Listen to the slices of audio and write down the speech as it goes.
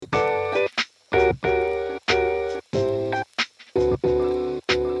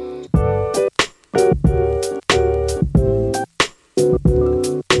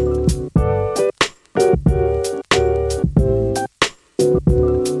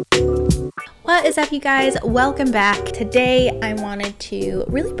is up, you guys? Welcome back. Today I wanted to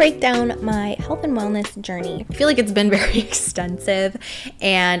really break down my health and wellness journey. I feel like it's been very extensive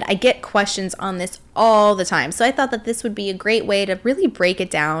and I get questions on this all the time. So I thought that this would be a great way to really break it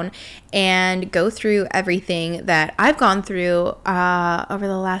down and go through everything that I've gone through over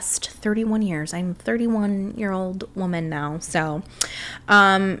the last 31 years. I'm a 31-year-old woman now. So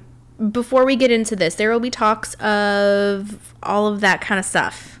before we get into this, there will be talks of all of that kind of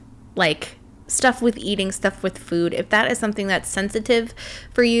stuff, like stuff with eating, stuff with food. If that is something that's sensitive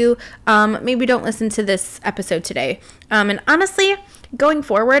for you, maybe don't listen to this episode today. And honestly, going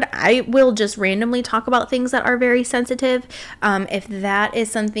forward, I will just randomly talk about things that are very sensitive. If that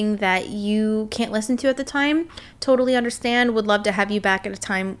is something that you can't listen to at the time, totally understand. Would love to have you back at a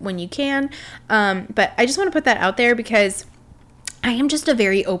time when you can. But I just want to put that out there because I am just a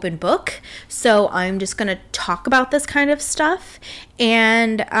very open book. So I'm just going to talk about this kind of stuff.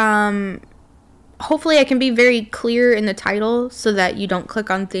 And hopefully I can be very clear in the title so that you don't click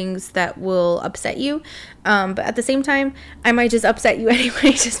on things that will upset you. But at the same time, I might just upset you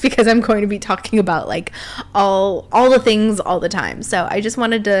anyway, just because I'm going to be talking about like all the things all the time. So I just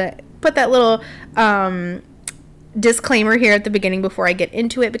wanted to put that little disclaimer here at the beginning before I get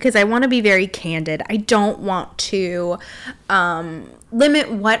into it, because I want to be very candid. I don't want to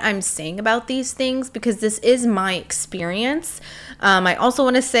limit what I'm saying about these things because this is my experience. I also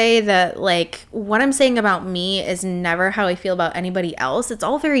want to say that like what I'm saying about me is never how I feel about anybody else. It's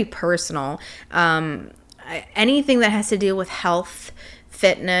all very personal. Anything that has to do with health,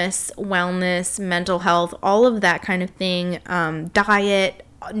 fitness, wellness, mental health, all of that kind of thing, diet,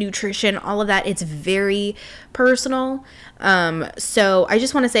 nutrition, all of that, it's very personal. So I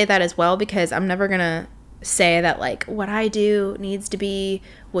just want to say that as well, because I'm never gonna say that like what I do needs to be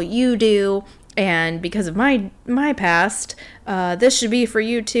what you do, and because of my past, this should be for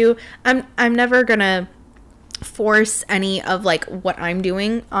you too. I'm never gonna force any of like what I'm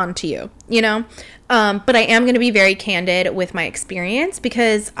doing onto you, you know? But I am going to be very candid with my experience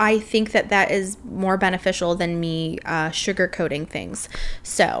because I think that that is more beneficial than me sugarcoating things.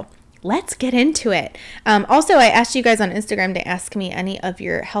 So let's get into it. Also, I asked you guys on Instagram to ask me any of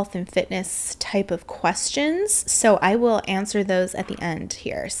your health and fitness type of questions. So I will answer those at the end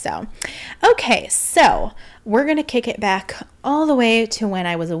here. So, okay, so we're going to kick it back all the way to when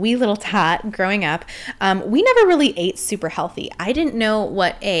I was a wee little tot growing up. We never really ate super healthy. I didn't know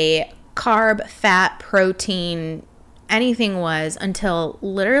what a carb, fat, protein, anything was until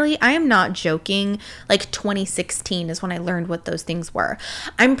literally, I am not joking, like 2016 is when I learned what those things were.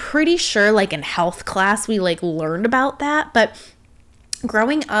 I'm pretty sure like in health class we like learned about that, but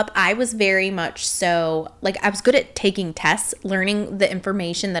growing up, I was very much so, like, I was good at taking tests, learning the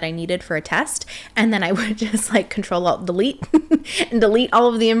information that I needed for a test, and then I would just, like, Control-Alt-Delete and delete all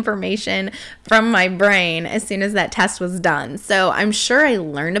of the information from my brain as soon as that test was done. So I'm sure I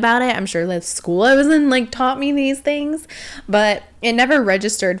learned about it. I'm sure the school I was in, like, taught me these things, but it never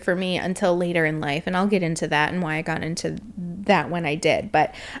registered for me until later in life, and I'll get into that and why I got into that when I did.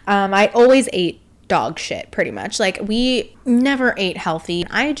 But I always ate dog shit, pretty much. Like, we never ate healthy.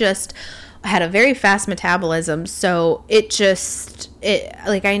 I just had a very fast metabolism, so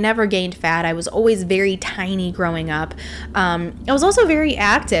like I never gained fat. I was always very tiny growing up. I was also very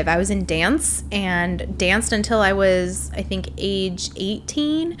active. I was in dance and danced until I was, I think, age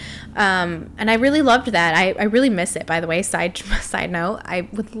 18. And I really loved that. I really miss it, by the way. Side note, I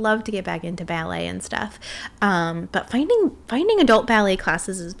would love to get back into ballet and stuff. But finding adult ballet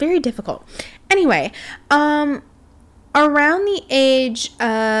classes is very difficult. Anyway, around the age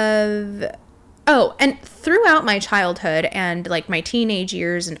of, and throughout my childhood and like my teenage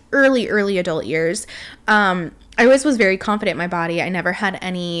years and early adult years, I always was very confident in my body. I never had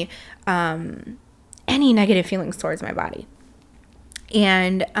any negative feelings towards my body.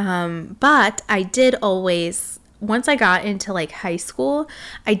 And, but I did always, once I got into like high school,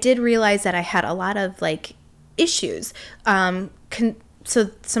 I did realize that I had a lot of like issues.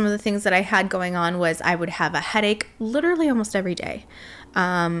 So some of the things that I had going on was I would have a headache literally almost every day.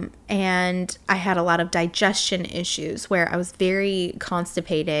 And I had a lot of digestion issues where I was very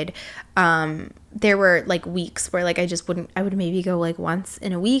constipated. There were like weeks where like I would maybe go like once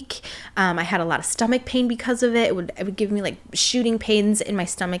in a week. I had a lot of stomach pain because of it. It would give me like shooting pains in my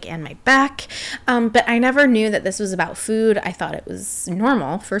stomach and my back. But I never knew that this was about food. I thought it was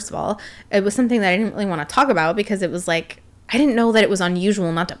normal. First of all, it was something that I didn't really want to talk about because it was like, I didn't know that it was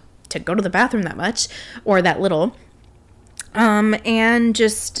unusual not to go to the bathroom that much or that little. And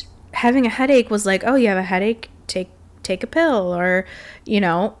just having a headache was like, oh, you have a headache? Take take a pill or,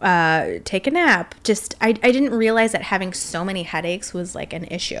 take a nap. Just, I didn't realize that having so many headaches was like an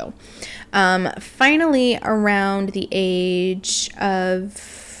issue. Finally, around the age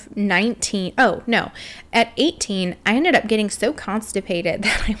of at 18, I ended up getting so constipated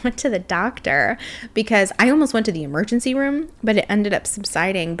that I went to the doctor because I almost went to the emergency room, but it ended up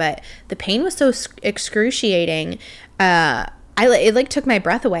subsiding. But the pain was so excruciating. It took my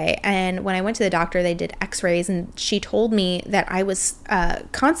breath away. And when I went to the doctor, they did x-rays, and she told me that I was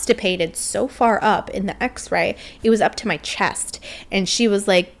constipated so far up in the x-ray, it was up to my chest. And she was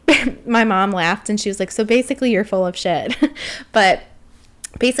like, my mom laughed and she was like, so basically you're full of shit. But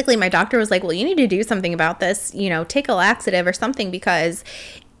basically my doctor was like, well, you need to do something about this, take a laxative or something, because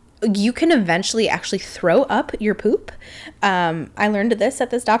you can eventually actually throw up your poop. I learned this at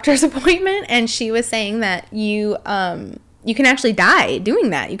this doctor's appointment, and she was saying that you can actually die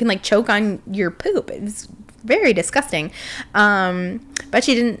doing that. You can like choke on your poop. It's very disgusting. But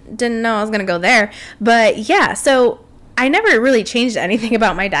she didn't know I was going to go there. But yeah, so I never really changed anything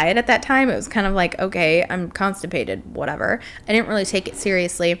about my diet at that time. It was kind of like, okay, I'm constipated, whatever. I didn't really take it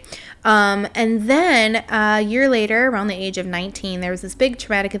seriously. And then a year later, around the age of 19, there was this big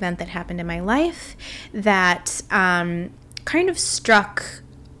traumatic event that happened in my life that kind of struck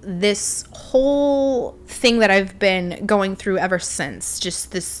this whole thing that I've been going through ever since.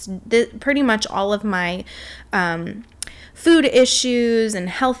 Just this pretty much all of my food issues and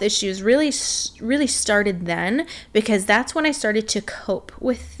health issues really started then, because that's when I started to cope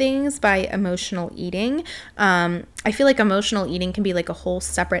with things by emotional eating. I feel like emotional eating can be like a whole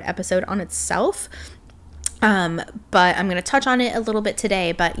separate episode on itself. But I'm going to touch on it a little bit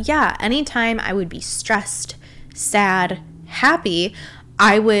today. But yeah, anytime I would be stressed, sad, happy,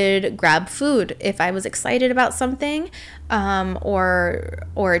 I would grab food. If I was excited about something, or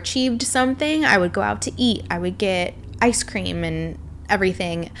achieved something, I would go out to eat. I would get ice cream and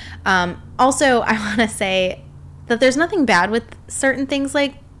everything. Also, I want to say that there's nothing bad with certain things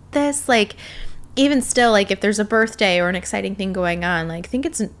like this. Like, even still, like if there's a birthday or an exciting thing going on, like I think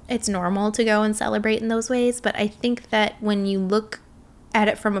it's normal to go and celebrate in those ways. But I think that when you look at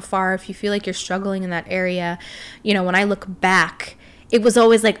it from afar, if you feel like you're struggling in that area, when I look back, it was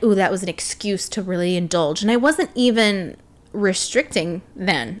always like, ooh, that was an excuse to really indulge. And I wasn't even restricting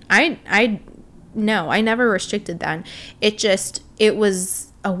then. No, I never restricted then. It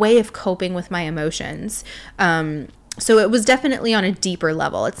was a way of coping with my emotions. So it was definitely on a deeper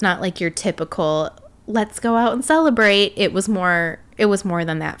level. It's not like your typical, let's go out and celebrate. It was more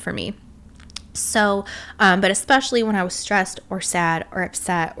than that for me. So, but especially when I was stressed or sad or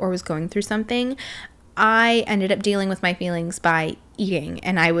upset or was going through something, I ended up dealing with my feelings by eating.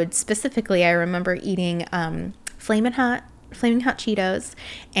 And I remember eating Flamin' Hot Cheetos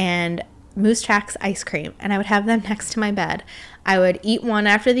and Moose Tracks ice cream, and I would have them next to my bed. I would eat one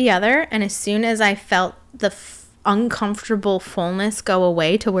after the other, and as soon as I felt the uncomfortable fullness go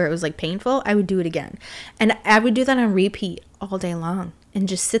away to where it was like painful, I would do it again. And I would do that on repeat all day long and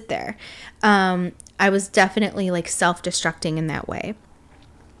just sit there. I was definitely like self-destructing in that way.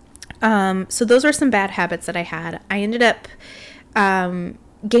 So those were some bad habits that I had. I ended up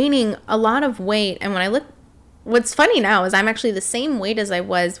gaining a lot of weight, and when I look, what's funny now is I'm actually the same weight as I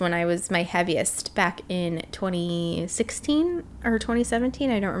was when I was my heaviest back in 2016 or 2017.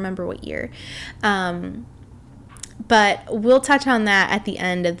 I don't remember what year. But we'll touch on that at the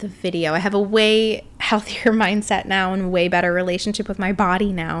end of the video. I have a way healthier mindset now and a way better relationship with my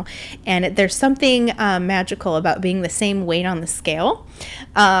body now. And there's something magical about being the same weight on the scale,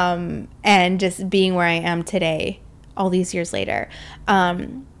 and just being where I am today, all these years later.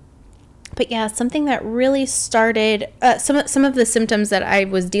 But yeah, something that really started some of the symptoms that I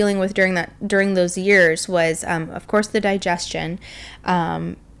was dealing with during those years was, of course, the digestion.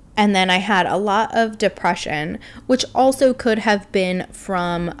 And then I had a lot of depression, which also could have been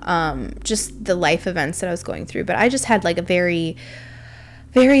from just the life events that I was going through. But I just had like a very,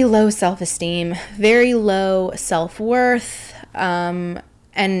 very low self-esteem, very low self-worth,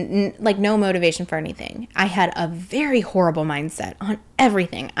 and like no motivation for anything. I had a very horrible mindset on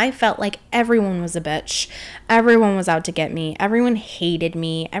everything. I felt like everyone was a bitch. Everyone was out to get me. Everyone hated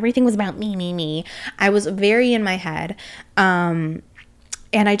me. Everything was about me. I was very in my head.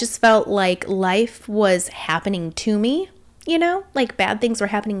 And I just felt like life was happening to me, like bad things were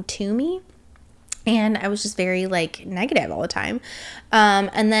happening to me. And I was just very like negative all the time.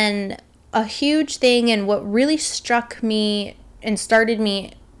 And then a huge thing, and what really struck me and started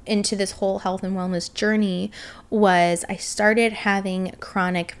me into this whole health and wellness journey, was I started having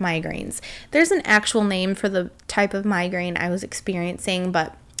chronic migraines. There's an actual name for the type of migraine I was experiencing,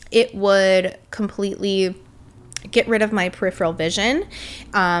 but it would completely get rid of my peripheral vision.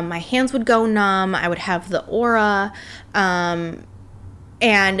 My hands would go numb. I would have the aura.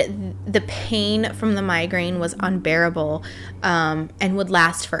 And the pain from the migraine was unbearable, and would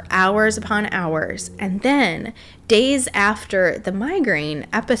last for hours upon hours. And then days after the migraine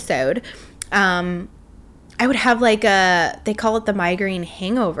episode, I would have like they call it the migraine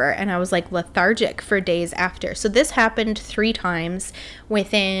hangover, and I was like lethargic for days after. So this happened 3 times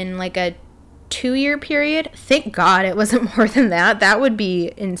within like a 2-year period. Thank God it wasn't more than that. That would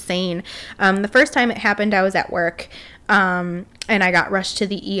be insane. The first time it happened, I was at work, and I got rushed to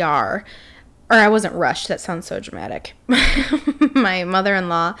the ER. Or I wasn't rushed. That sounds so dramatic. My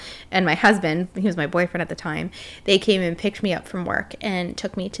mother-in-law and my husband, he was my boyfriend at the time, they came and picked me up from work and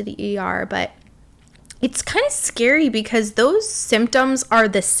took me to the ER. But it's kind of scary because those symptoms are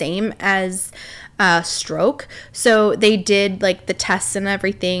the same as stroke. So they did like the tests and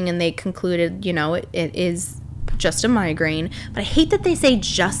everything, and they concluded, it is just a migraine. But I hate that they say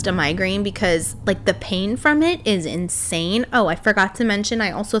just a migraine, because like the pain from it is insane. Oh, I forgot to mention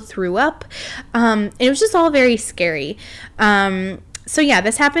I also threw up. It was just all very scary. So yeah,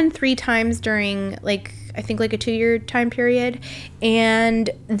 this happened 3 times during like I think like a 2-year time period,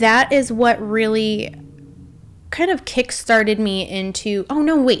 and that is what really kind of kick-started me into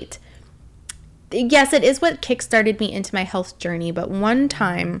yes, it is what kick-started me into my health journey. But one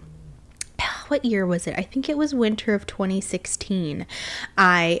time, what year was it? I think it was winter of 2016.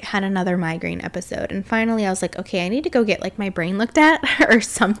 I had another migraine episode, and finally I was like, okay, I need to go get like my brain looked at or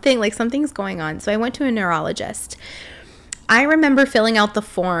something, like something's going on. So I went to a neurologist. I remember filling out the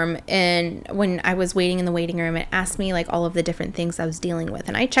form, and when I was waiting in the waiting room, it asked me like all of the different things I was dealing with,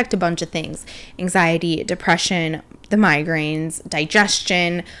 and I checked a bunch of things: anxiety, depression, the migraines,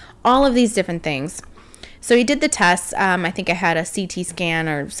 digestion, all of these different things. So he did the tests. I think I had a CT scan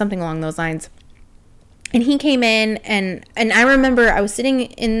or something along those lines. And he came in, and I remember I was sitting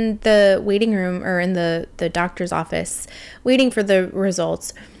in the waiting room, or in the doctor's office, waiting for the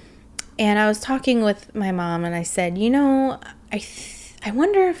results. And I was talking with my mom, and I said, I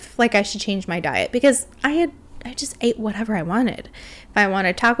wonder if like I should change my diet, because I just ate whatever I wanted. If I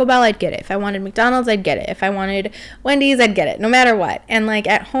wanted Taco Bell, I'd get it. If I wanted McDonald's, I'd get it. If I wanted Wendy's, I'd get it, no matter what. And like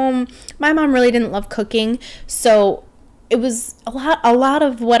at home, my mom really didn't love cooking, so it was a lot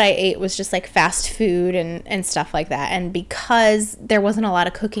of what I ate was just like fast food and stuff like that. And because there wasn't a lot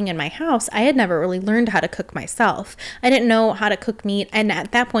of cooking in my house, I had never really learned how to cook myself. I didn't know how to cook meat, and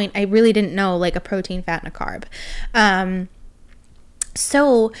at that point I really didn't know like a protein, fat, and a carb.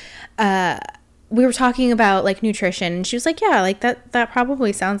 So we were talking about like nutrition, and she was like, yeah, like that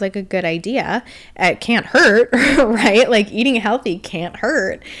probably sounds like a good idea. It can't hurt, right? Like eating healthy can't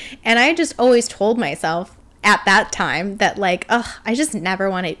hurt. And I just always told myself at that time that like, I just never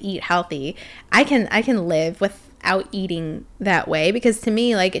want to eat healthy. I can live without eating that way, because to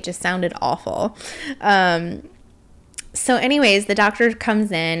me, like, it just sounded awful. So anyways, the doctor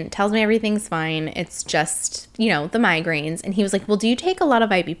comes in, tells me everything's fine. It's just, the migraines. And he was like, well, do you take a lot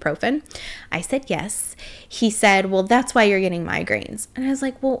of ibuprofen? I said, yes. He said, well, that's why you're getting migraines. And I was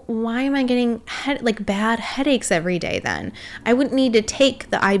like, well, why am I getting bad headaches every day then? I wouldn't need to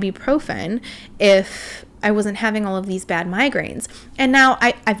take the ibuprofen if I wasn't having all of these bad migraines. And now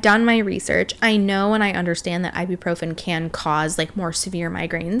I've done my research. I know and I understand that ibuprofen can cause like more severe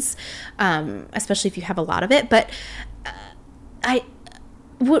migraines, especially if you have a lot of it. But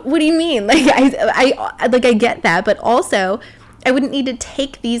what do you mean? Like I get that, but also I wouldn't need to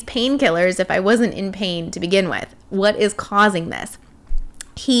take these painkillers if I wasn't in pain to begin with. What is causing this?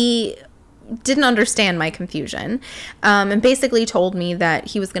 He didn't understand my confusion, and basically told me that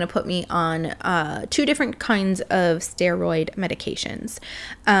he was going to put me on 2 different kinds of steroid medications.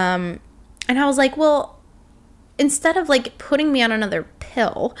 And I was like, well, instead of like putting me on another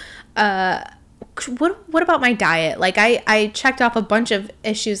pill, what about my diet? Like I checked off a bunch of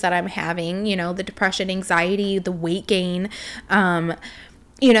issues that I'm having, the depression, anxiety, the weight gain,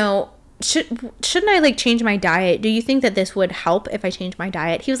 shouldn't I like change my diet? Do you think that this would help if I change my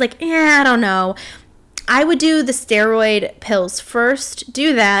diet? He was like, I don't know. I would do the steroid pills first,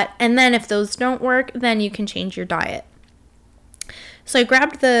 do that, and then if those don't work, then you can change your diet. So I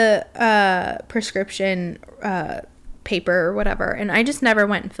grabbed the prescription paper or whatever, and I just never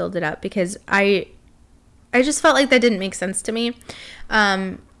went and filled it up, because I just felt like that didn't make sense to me.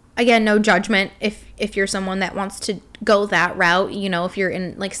 Again, no judgment if you're someone that wants to go that route, if you're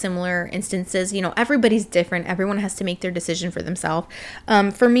in like similar instances, everybody's different. Everyone has to make their decision for themselves.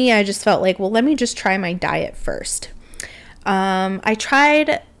 For me, I just felt like, well, let me just try my diet first. I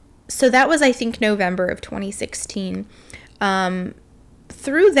tried, so that was, I think, November of 2016.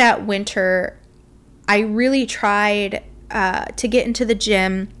 Through that winter, I really tried to get into the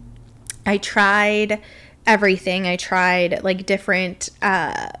gym. I tried everything. I tried like different,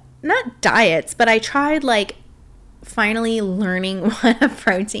 not diets, but I tried like finally learning what a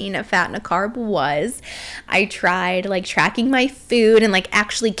protein, a fat, and a carb was. I tried like tracking my food and like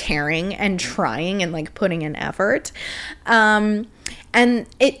actually caring and trying and like putting in effort. And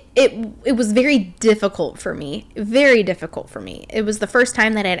it was very difficult for me. Very difficult for me. It was the first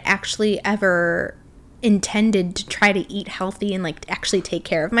time that I'd actually ever intended to try to eat healthy and like actually take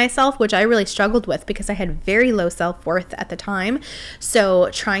care of myself, which I really struggled with because I had very low self-worth at the time. So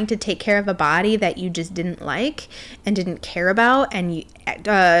trying to take care of a body that you just didn't like and didn't care about, and you,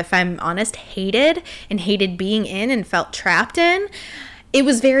 if I'm honest, hated being in and felt trapped in, it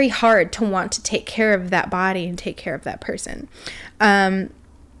was very hard to want to take care of that body and take care of that person.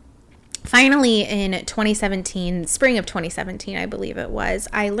 Finally, in 2017, spring of 2017, I believe it was,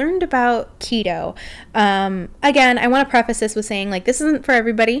 I learned about keto. Again, I want to preface this with saying, like, this isn't for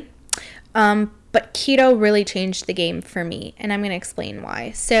everybody, but keto really changed the game for me, and I'm going to explain why.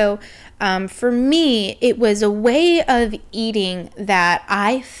 So, for me, it was a way of eating that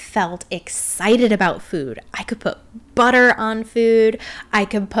I felt excited about food. I could put butter on food. I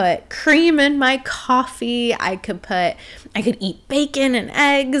could put cream in my coffee. I could eat bacon and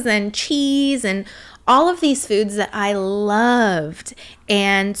eggs and cheese and all of these foods that I loved.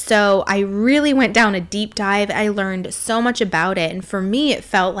 And so I really went down a deep dive. I learned so much about it. And for me, it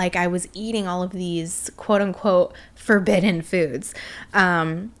felt like I was eating all of these quote unquote forbidden foods.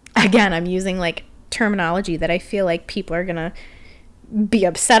 Again, I'm using like terminology that I feel like people are going to be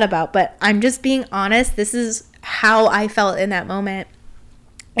upset about, but I'm just being honest. This is how I felt in that moment.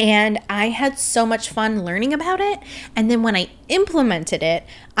 And I had so much fun learning about it. And then when I implemented it,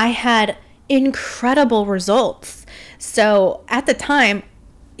 I had incredible results. So at the time,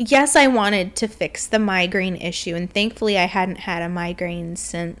 yes, I wanted to fix the migraine issue. And thankfully, I hadn't had a migraine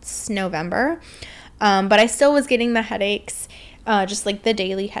since November. But I still was getting the headaches, just like the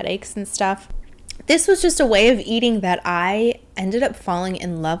daily headaches and stuff. This was just a way of eating that I ended up falling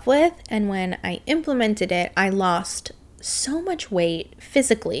in love with. And when I implemented it, I lost so much weight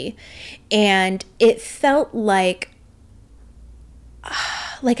physically. And it felt like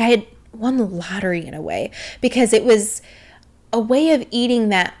I had won the lottery in a way, because it was a way of eating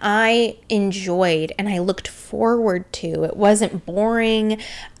that I enjoyed and I looked forward to. It wasn't boring.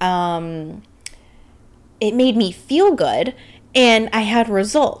 It made me feel good, and I had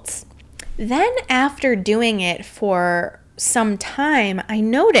results. Then after doing it for some time, I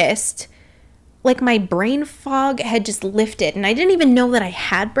noticed like my brain fog had just lifted, and I didn't even know that I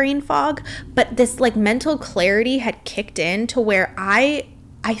had brain fog, but this like mental clarity had kicked in to where I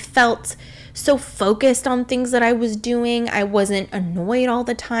felt so focused on things that I was doing. I wasn't annoyed all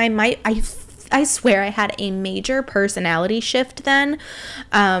the time. I swear I had a major personality shift then.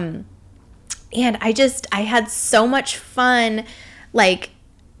 And I had so much fun, like,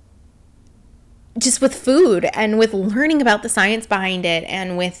 just with food and with learning about the science behind it,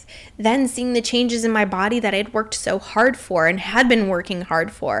 and with then seeing the changes in my body that I'd worked so hard for and had been working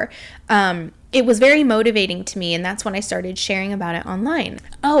hard for. It was very motivating to me, and that's when I started sharing about it online.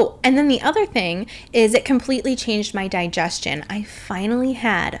 Oh, and then the other thing is it completely changed my digestion. I finally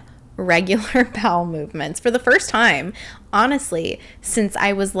had regular bowel movements for the first time, honestly, since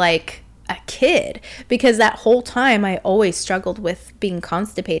I was like a kid, because that whole time I always struggled with being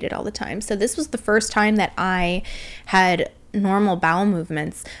constipated all the time. So this was the first time that I had normal bowel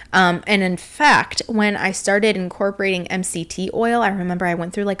movements. And in fact, when I started incorporating MCT oil, I remember I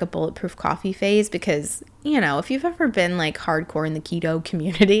went through like a bulletproof coffee phase, because, you know, if you've ever been like hardcore in the keto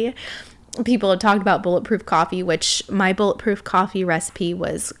community, people had talked about bulletproof coffee, which my bulletproof coffee recipe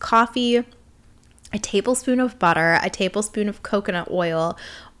was coffee, a tablespoon of butter, a tablespoon of coconut oil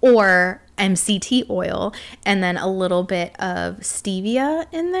or MCT oil, and then a little bit of stevia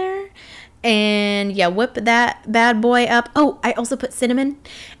in there. And yeah, whip that bad boy up. Oh, I also put cinnamon,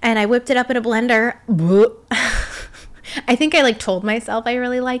 and I whipped it up in a blender. I think I like told myself I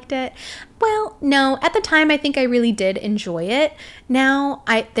really liked it. Well, no, at the time I think I really did enjoy it. Now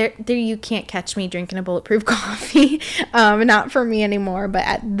there you can't catch me drinking a bulletproof coffee. Not for me anymore,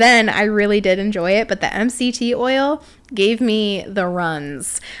 but then I really did enjoy it. But the MCT oil gave me the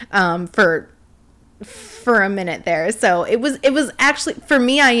runs for a minute there. So it was actually, for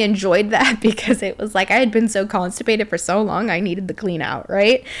me, I enjoyed that, because it was like I had been so constipated for so long, I needed the clean out,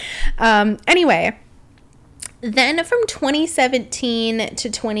 right? Anyway, then from 2017 to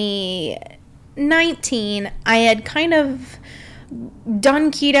 2019, I had kind of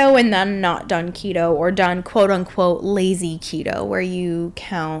done keto and then not done keto, or done quote unquote lazy keto, where you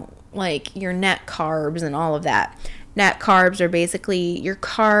count like your net carbs and all of that. Net carbs are basically your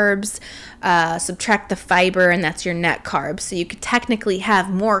carbs, subtract the fiber, and that's your net carbs. So you could technically have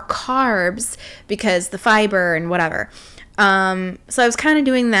more carbs because the fiber and whatever. So I was kind of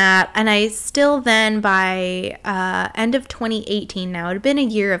doing that, and I still then by end of 2018 now, it had been a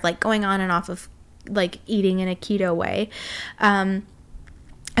year of like going on and off of like eating in a keto way.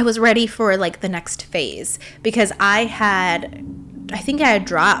 I was ready for like the next phase because I think I had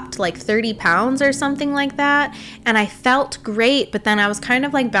dropped like 30 pounds or something like that. And I felt great, but then I was kind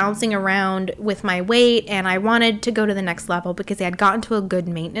of like bouncing around with my weight, and I wanted to go to the next level because I had gotten to a good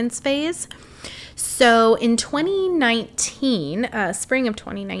maintenance phase. So in 2019, spring of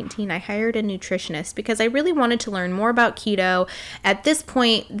 2019, I hired a nutritionist because I really wanted to learn more about keto. At this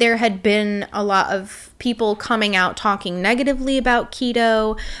point, there had been a lot of people coming out talking negatively about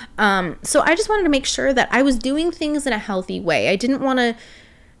keto. So I just wanted to make sure that I was doing things in a healthy way. I didn't want to,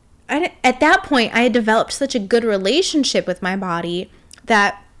 at that point, I had developed such a good relationship with my body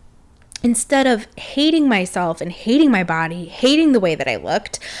that instead of hating myself and hating my body, hating the way that I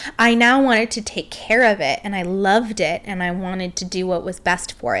looked, I now wanted to take care of it, and I loved it, and I wanted to do what was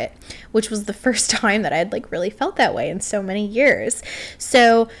best for it, which was the first time that I'd like really felt that way in so many years.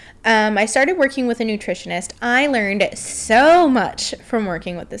 So I started working with a nutritionist. I learned so much from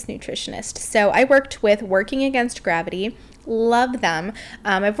working with this nutritionist. So I worked with Working Against Gravity. Love them.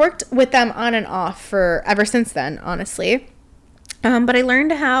 I've worked with them on and off for ever since then, honestly. But I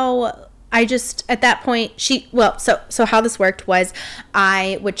learned how at that point, so how this worked was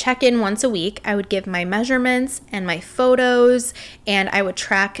I would check in once a week. I would give my measurements and my photos, and I would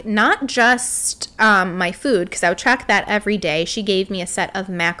track not just my food, because I would track that every day. She gave me a set of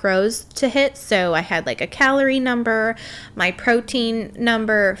macros to hit. So I had like a calorie number, my protein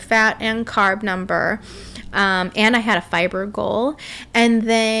number, fat and carb number, and I had a fiber goal. And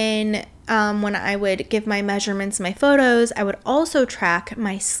then when I would give my measurements, my photos, I would also track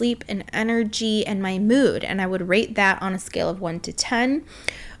my sleep and energy and my mood, and I would rate that on a scale of 1 to 10.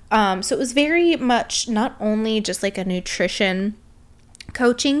 So it was very much not only just like a nutrition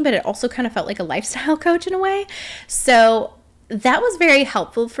coaching, but it also kind of felt like a lifestyle coach in a way. So that was very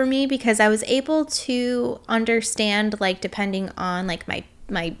helpful for me because I was able to understand, like, depending on like my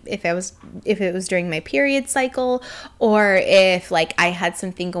if it was during my period cycle, or if like I had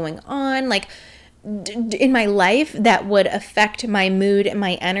something going on like in my life that would affect my mood and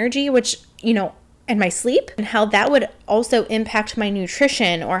my energy, which, you know, and my sleep, and how that would also impact my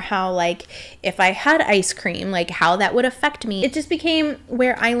nutrition, or how like if I had ice cream, like how that would affect me. It just became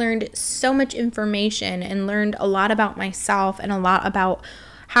where I learned so much information and learned a lot about myself and a lot about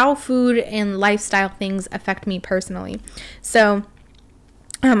how food and lifestyle things affect me personally. So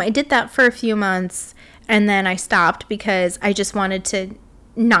I did that for a few months, and then I stopped because I just wanted to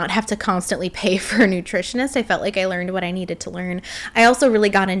not have to constantly pay for a nutritionist. I felt like I learned what I needed to learn. I also really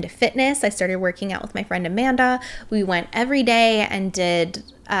got into fitness. I started working out with my friend Amanda. We went every day and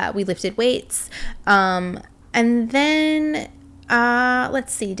we lifted weights. And then,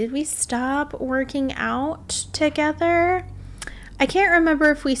 let's see, did we stop working out together? I can't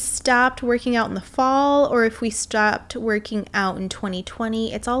remember if we stopped working out in the fall or if we stopped working out in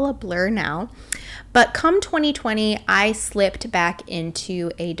 2020. It's all a blur now. But come 2020, I slipped back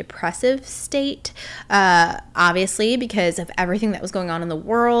into a depressive state, obviously, because of everything that was going on in the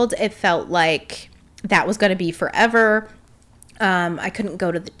world. It felt like that was going to be forever. I couldn't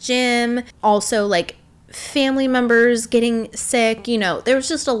go to the gym. Also, like, family members getting sick, you know, there was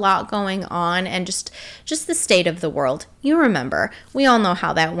just a lot going on, and just the state of the world. You remember, we all know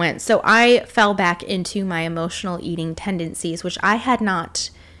how that went. So I fell back into my emotional eating tendencies, which I had not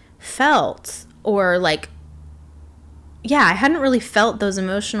felt, or like, yeah, I hadn't really felt those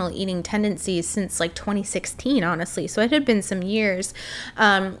emotional eating tendencies since like 2016, honestly. So it had been some years.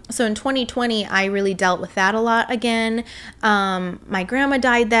 So in 2020, I really dealt with that a lot again. My grandma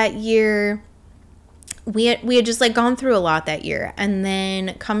died that year. We had just like gone through a lot that year. And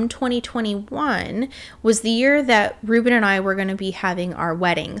then come 2021 was the year that Ruben and I were going to be having our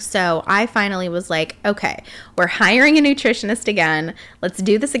wedding. So I finally was like, okay, we're hiring a nutritionist again. Let's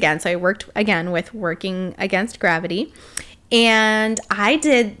do this again. So I worked again with Working Against Gravity. And I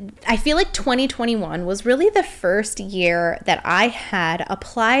feel like 2021 was really the first year that I had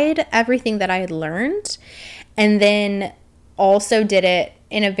applied everything that I had learned, and then also did it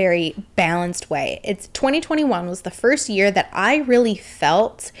in a very balanced way. 2021 was the first year that I really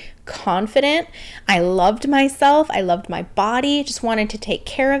felt confident. I loved myself. I loved my body, just wanted to take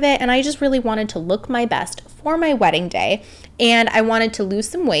care of it. And I just really wanted to look my best for my wedding day. And I wanted to lose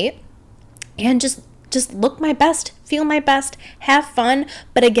some weight and just just look my best, feel my best, have fun.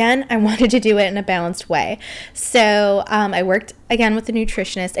 But again, I wanted to do it in a balanced way. So I worked again with a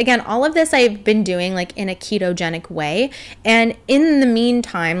nutritionist. Again, all of this I've been doing like in a ketogenic way. And in the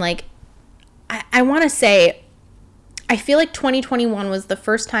meantime, like I want to say, I feel like 2021 was the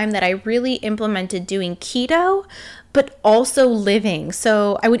first time that I really implemented doing keto, but also living.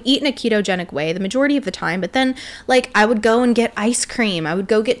 So I would eat in a ketogenic way the majority of the time, but then like I would go and get ice cream. I would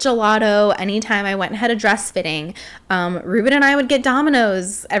go get gelato anytime I went and had a dress fitting. Ruben and I would get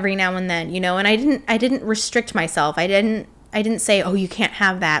Domino's every now and then, and I didn't restrict myself. I didn't say, oh, you can't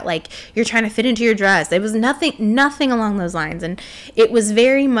have that, like you're trying to fit into your dress. It was nothing along those lines. And it was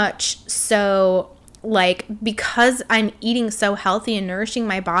very much so like, because I'm eating so healthy and nourishing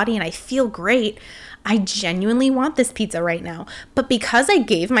my body and I feel great, I genuinely want this pizza right now. But because I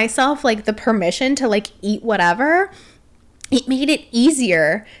gave myself like the permission to like eat whatever, it made it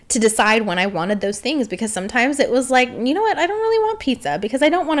easier to decide when I wanted those things, because sometimes it was like, you know what, I don't really want pizza because I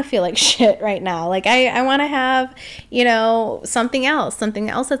don't want to feel like shit right now. Like I want to have, something else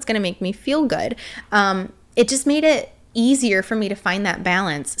that's going to make me feel good. It just made it easier for me to find that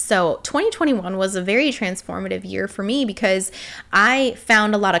balance. So 2021 was a very transformative year for me because I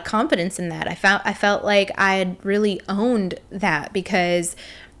found a lot of confidence in that. I felt like I had really owned that because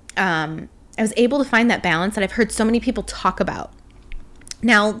I was able to find that balance that I've heard so many people talk about.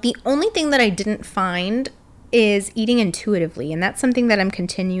 Now, the only thing that I didn't find is eating intuitively, and that's something that I'm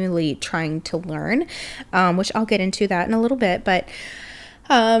continually trying to learn, which I'll get into that in a little bit. But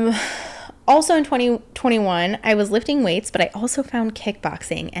also in 2021, I was lifting weights, but I also found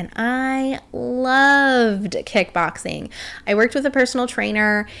kickboxing, and I loved kickboxing. I worked with a personal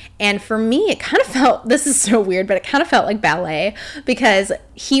trainer, and for me, it kind of felt, this is so weird, but it kind of felt like ballet, because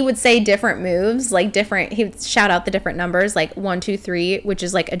he would say different moves, he would shout out the different numbers, like 1, 2, 3, which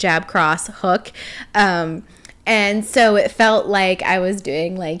is like a jab, cross, hook. And so it felt like I was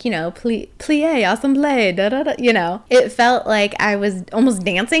doing like, plie, assemble, da da da, It felt like I was almost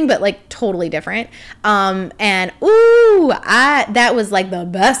dancing, but like totally different. And that was like the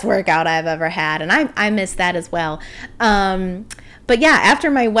best workout I've ever had. And I missed that as well. But yeah, after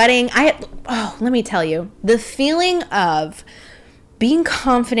my wedding, let me tell you, the feeling of being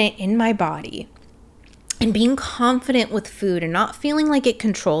confident in my body and being confident with food and not feeling like it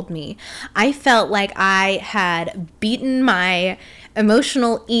controlled me. I felt like I had beaten my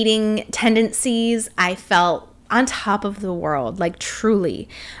emotional eating tendencies. I felt on top of the world, like truly.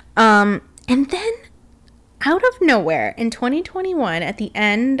 And then out of nowhere in 2021, at the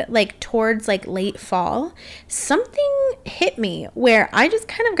end, like towards like late fall, something hit me where I just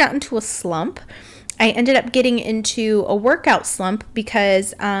kind of got into a slump. I ended up getting into a workout slump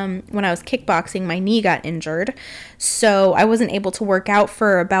because when I was kickboxing, my knee got injured. So I wasn't able to work out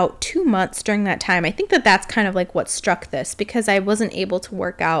for about 2 months during that time. I think that's kind of like what struck this, because I wasn't able to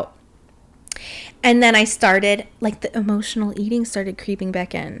work out. And then I started, like the emotional eating started creeping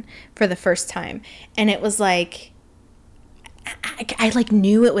back in for the first time. And it was like, I like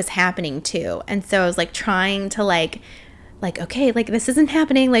knew it was happening too. And so I was like trying to like, okay, like this isn't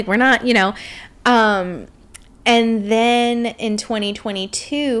happening. Like we're not, and then in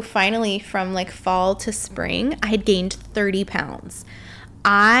 2022, finally from like fall to spring, I had gained 30 pounds.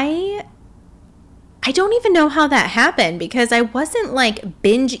 I don't even know how that happened, because I wasn't like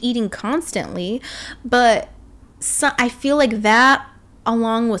binge eating constantly, but I feel like that,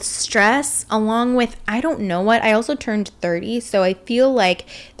 along with stress, along with, I don't know what, I also turned 30, so I feel like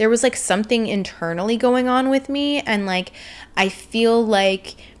there was like something internally going on with me, and like I feel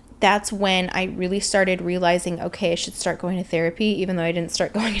like that's when I really started realizing, okay, I should start going to therapy, even though I didn't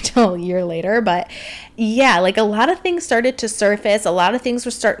start going until a year later. But yeah, like a lot of things started to surface. A lot of things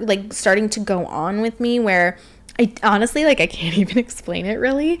were starting to go on with me where I honestly, like, I can't even explain it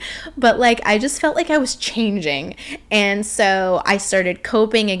really, but like I just felt like I was changing. And so I started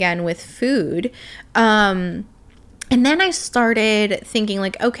coping again with food. And then I started thinking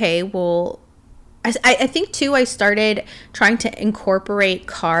like, okay, well, I think too, I started trying to incorporate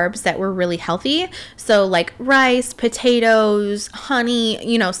carbs that were really healthy. So like rice, potatoes, honey,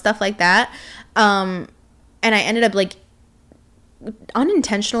 stuff like that. And I ended up like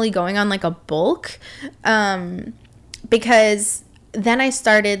unintentionally going on like a bulk. Because then I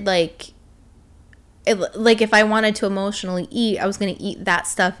started like if I wanted to emotionally eat, I was going to eat that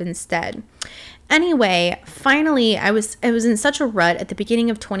stuff instead. Anyway, finally, I was in such a rut at the beginning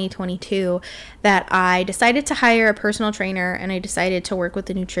of 2022 that I decided to hire a personal trainer, and I decided to work with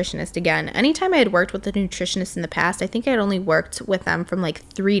a nutritionist again. Anytime I had worked with a nutritionist in the past, I think I had only worked with them from like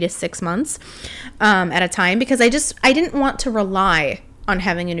 3 to 6 months at a time, because I didn't want to rely on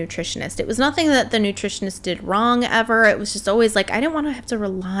having a nutritionist. It was nothing that the nutritionist did wrong ever. It was just always like, I didn't want to have to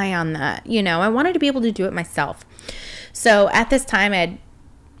rely on that. I wanted to be able to do it myself. So at this time,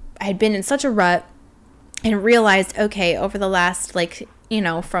 I'd been in such a rut and realized, okay, over the last, like,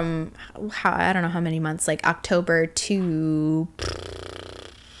 from I don't know how many months, like October to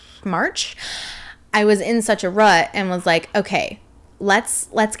March, I was in such a rut and was like, okay, let's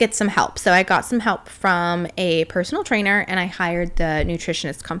get some help. So I got some help from a personal trainer, and I hired the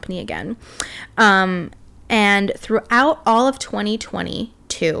nutritionist company again. And throughout all of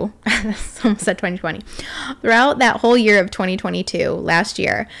 2022, almost said 2020, throughout that whole year of 2022, last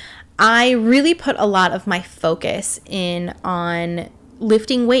year, I really put a lot of my focus in on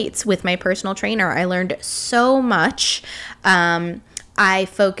lifting weights with my personal trainer. I learned so much. I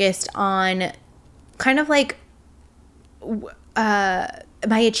focused on kind of like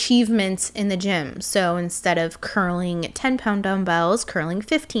my achievements in the gym. So instead of curling 10-pound dumbbells, curling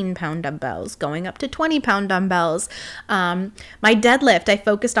 15-pound dumbbells, going up to 20-pound dumbbells. My deadlift, I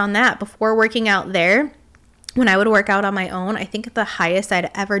focused on that before working out there. When I would work out on my own, I think the highest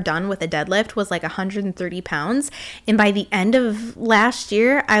I'd ever done with a deadlift was like 130 pounds. And by the end of last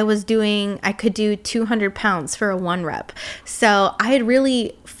year, I could do 200 pounds for a 1 rep. So I had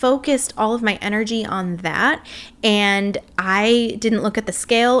really focused all of my energy on that. And I didn't look at the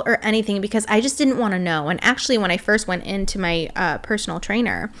scale or anything because I just didn't want to know. And actually, when I first went into my personal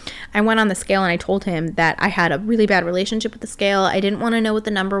trainer, I went on the scale and I told him that I had a really bad relationship with the scale. I didn't want to know what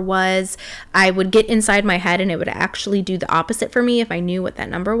the number was. I would get inside my head and it would actually do the opposite for me if I knew what that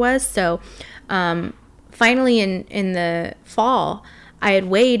number was. So finally in the fall, I had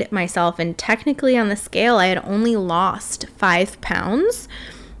weighed myself, and technically on the scale, I had only lost 5 pounds,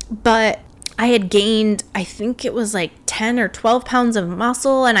 but I had gained, I think it was like 10 or 12 pounds of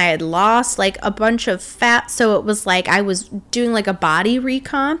muscle, and I had lost like a bunch of fat. So it was like I was doing like a body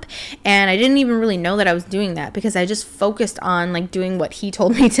recomp, and I didn't even really know that I was doing that because I just focused on like doing what he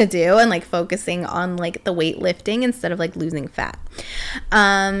told me to do and like focusing on like the weightlifting instead of like losing fat.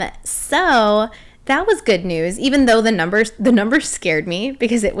 So that was good news, even though the numbers scared me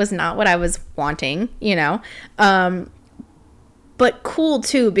because it was not what I was wanting, but cool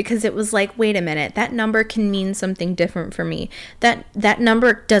too, because it was like, wait a minute, that number can mean something different for me. That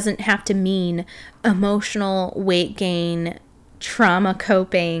number doesn't have to mean emotional weight gain, trauma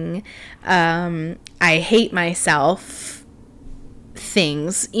coping, I hate myself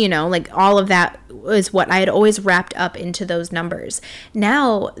things, like all of that is what I had always wrapped up into those numbers.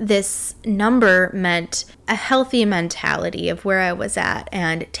 Now this number meant a healthy mentality of where I was at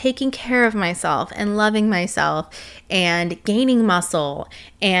and taking care of myself and loving myself and gaining muscle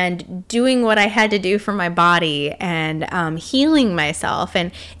and doing what I had to do for my body and healing myself.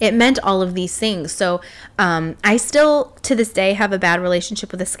 And it meant all of these things. So I still to this day have a bad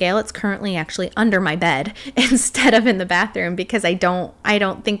relationship with the scale. It's currently actually under my bed instead of in the bathroom because I don't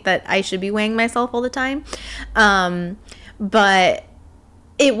think that I should be weighing myself all the time. But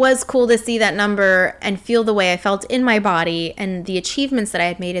it was cool to see that number and feel the way I felt in my body and the achievements that I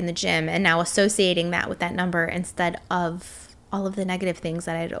had made in the gym, and now associating that with that number instead of all of the negative things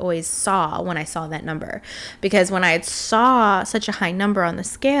that I'd always saw when I saw that number. Because when I saw such a high number on the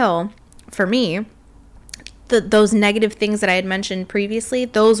scale, for me, those negative things that I had mentioned previously,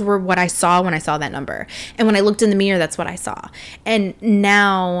 those were what I saw when I saw that number. And when I looked in the mirror, that's what I saw. And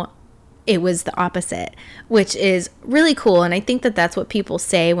now it was the opposite, which is really cool. And I think that that's what people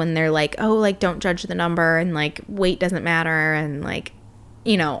say when they're like, oh, like, don't judge the number and like weight doesn't matter and like,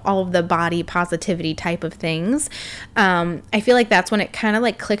 all of the body positivity type of things. I feel like that's when it kind of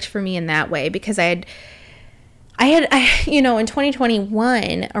like clicked for me in that way, because I had in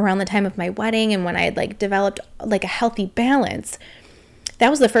 2021, around the time of my wedding and when I had like developed like a healthy balance, that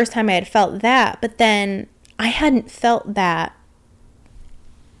was the first time I had felt that. But then I hadn't felt that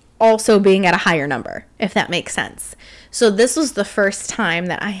also being at a higher number, if that makes sense. So this was the first time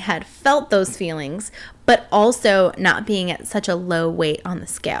that I had felt those feelings, but also not being at such a low weight on the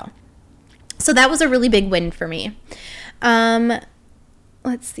scale. So that was a really big win for me. Let's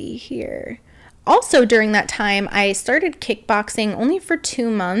see here. Also, during that time, I started kickboxing only for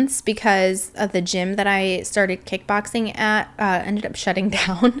 2 months because of the gym that I started kickboxing at ended up shutting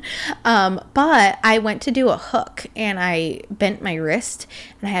down. But I went to do a hook and I bent my wrist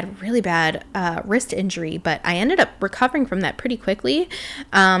and I had a really bad wrist injury, but I ended up recovering from that pretty quickly.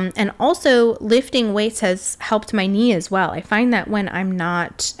 And also lifting weights has helped my knee as well. I find that when I'm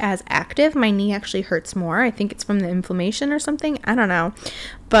not as active, my knee actually hurts more. I think it's from the inflammation or something. I don't know.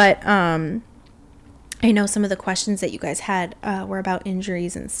 But I know some of the questions that you guys had were about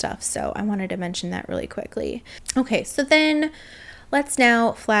injuries and stuff, so I wanted to mention that really quickly. Okay, so then let's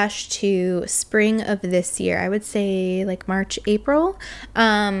now flash to spring of this year. I would say like March, April.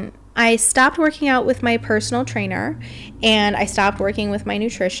 I stopped working out with my personal trainer and I stopped working with my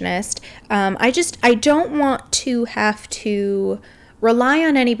nutritionist. I don't want to have to rely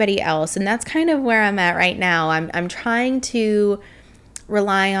on anybody else. And that's kind of where I'm at right now. I'm trying to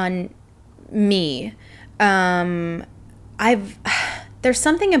rely on me. There's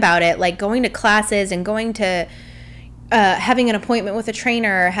something about it, like going to classes and going to, having an appointment with a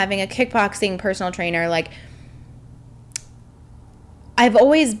trainer, having a kickboxing personal trainer, like, I've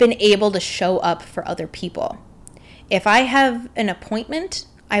always been able to show up for other people. If I have an appointment,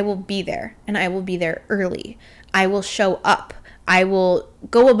 I will be there, and I will be there early. I will show up. I will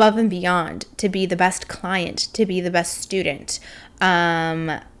go above and beyond to be the best client, to be the best student.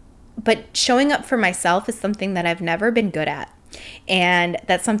 But showing up for myself is something that I've never been good at, and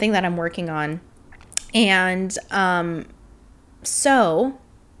that's something that I'm working on. And so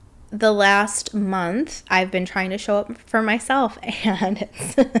the last month, I've been trying to show up for myself, and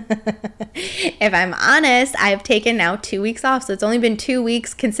if I'm honest, I've taken now 2 weeks off, so it's only been 2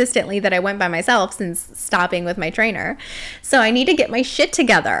 weeks consistently that I went by myself since stopping with my trainer, so I need to get my shit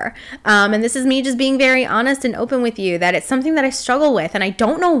together, and this is me just being very honest and open with you, that it's something that I struggle with, and I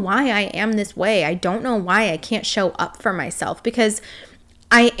don't know why I am this way. I don't know why I can't show up for myself, because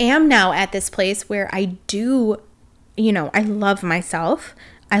I am now at this place where I do, I love myself.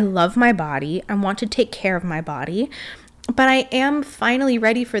 I love my body. I want to take care of my body. But I am finally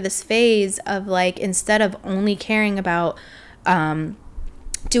ready for this phase of, like, instead of only caring about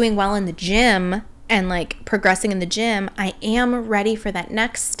doing well in the gym and like progressing in the gym, I am ready for that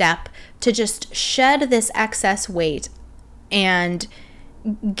next step to just shed this excess weight and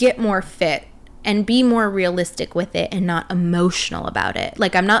get more fit and be more realistic with it and not emotional about it.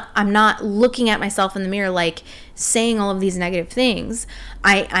 Like I'm not looking at myself in the mirror like saying all of these negative things.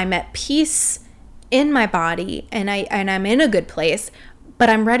 I'm at peace in my body and I'm in a good place, but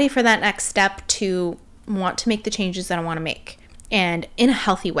I'm ready for that next step to want to make the changes that I want to make, and in a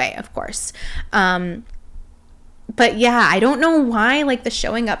healthy way, of course. But yeah, I don't know why like the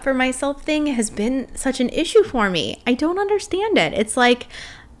showing up for myself thing has been such an issue for me. I don't understand it. It's like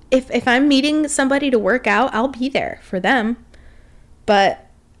if I'm meeting somebody to work out, I'll be there for them. But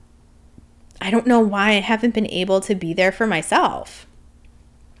I don't know why I haven't been able to be there for myself.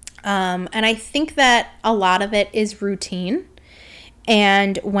 And I think that a lot of it is routine.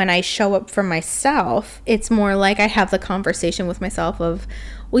 And when I show up for myself, it's more like I have the conversation with myself of,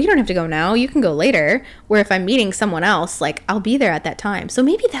 well, you don't have to go now. You can go later. Where if I'm meeting someone else, like I'll be there at that time. So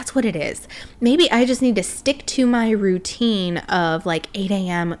maybe that's what it is. Maybe I just need to stick to my routine of like 8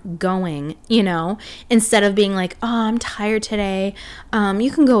 a.m. going, instead of being like, oh, I'm tired today.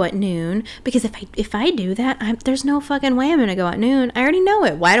 You can go at noon. Because if I do that, there's no fucking way I'm going to go at noon. I already know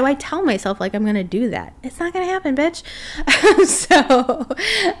it. Why do I tell myself like I'm going to do that? It's not going to happen, bitch.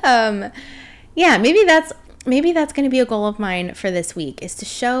 Yeah, maybe that's going to be a goal of mine for this week, is to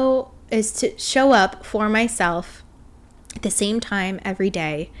show up for myself at the same time every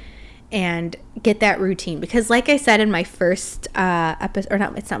day and get that routine. Because like I said in my first episode, or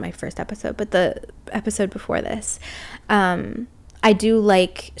not, it's not my first episode, but the episode before this, I do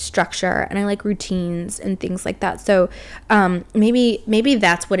like structure and I like routines and things like that. So maybe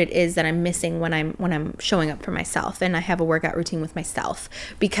that's what it is that I'm missing when I'm showing up for myself and I have a workout routine with myself,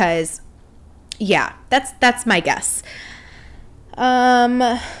 because yeah, that's my guess.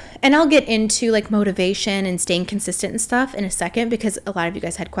 And I'll get into like motivation and staying consistent and stuff in a second, because a lot of you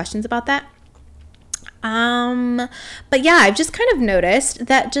guys had questions about that. But yeah, I've just kind of noticed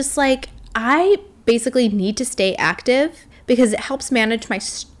that just like I basically need to stay active because it helps manage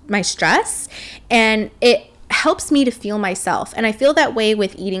my stress and it helps me to feel myself. And I feel that way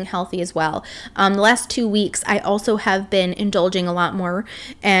with eating healthy as well. The last 2 weeks, I also have been indulging a lot more,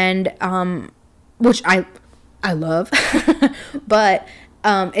 and which I love, but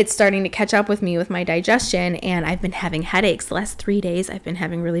it's starting to catch up with me with my digestion, and I've been having headaches. The last 3 days, I've been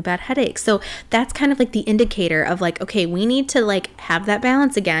having really bad headaches. So that's kind of like the indicator of like, okay, we need to like have that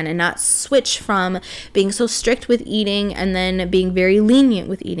balance again and not switch from being so strict with eating and then being very lenient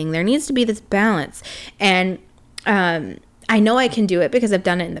with eating. There needs to be this balance. And I know I can do it because I've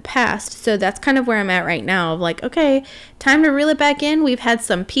done it in the past. So that's kind of where I'm at right now of like, okay, time to reel it back in. We've had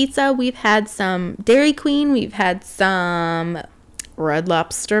some pizza. We've had some Dairy Queen. We've had some Red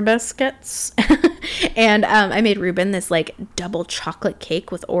Lobster biscuits. And I made Ruben this like double chocolate cake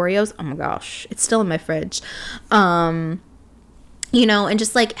with Oreos. Oh my gosh, it's still in my fridge. And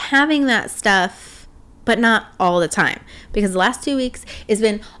just like having that stuff but not all the time, because the last 2 weeks has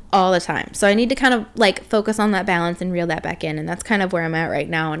been all the time. So I need to kind of like focus on that balance and reel that back in. And that's kind of where I'm at right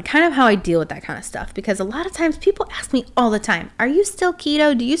now and kind of how I deal with that kind of stuff. Because a lot of times people ask me all the time, are you still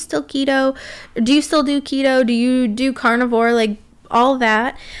keto? Do you still keto? Do you still do keto? Do you do carnivore? Like all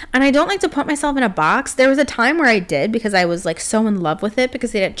that. And I don't like to put myself in a box. There was a time where I did, because I was like so in love with it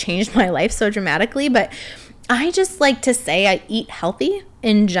because it had changed my life so dramatically. But I just like to say I eat healthy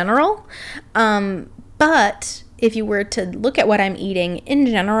in general. But if you were to look at what I'm eating in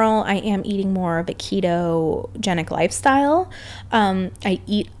general, I am eating more of a ketogenic lifestyle. I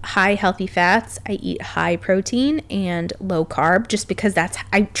eat high healthy fats. I eat high protein and low carb, just because that's,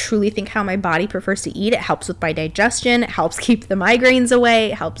 I truly think, how my body prefers to eat. It helps with my digestion. It helps keep the migraines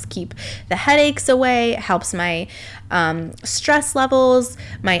away. It helps keep the headaches away. It helps my stress levels,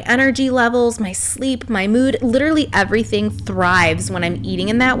 my energy levels, my sleep, my mood. Literally everything thrives when I'm eating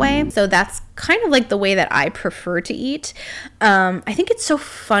in that way. So that's kind of like the way that I prefer to eat. I think it's so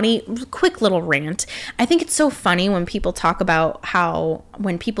funny, quick little rant. I think it's so funny when people talk about how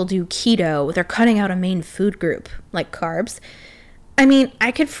when people do keto, they're cutting out a main food group like carbs. I mean,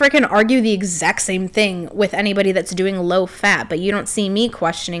 I could freaking argue the exact same thing with anybody that's doing low fat, but you don't see me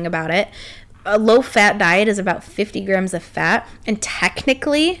questioning about it. A low fat diet is about 50 grams of fat, and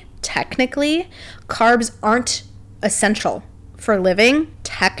technically, carbs aren't essential for living,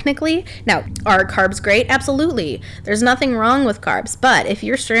 technically. Now, are carbs great? Absolutely. There's nothing wrong with carbs, but if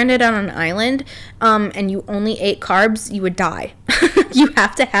you're stranded on an island and you only ate carbs, you would die. You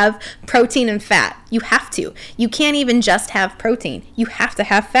have to have protein and fat. You have to. You can't even just have protein. You have to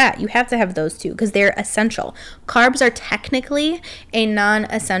have fat. You have to have those two because they're essential. Carbs are technically a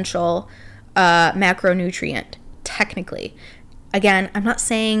non-essential macronutrient, technically. Again, I'm not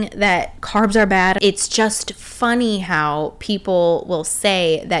saying that carbs are bad. It's just funny how people will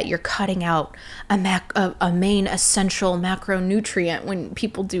say that you're cutting out a main essential macronutrient when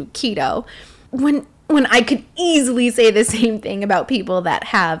people do keto. When I could easily say the same thing about people that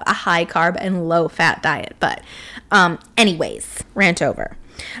have a high carb and low fat diet. But anyways, rant over.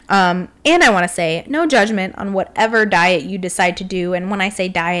 And I want to say no judgment on whatever diet you decide to do. And when I say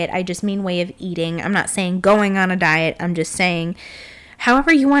diet, I just mean way of eating. I'm not saying going on a diet. I'm just saying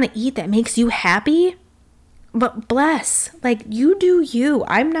however you want to eat that makes you happy. But bless, like, you do you.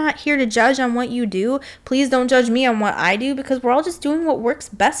 I'm not here to judge on what you do. Please don't judge me on what I do, because we're all just doing what works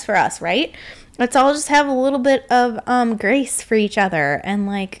best for us, right? Let's all just have a little bit of grace for each other and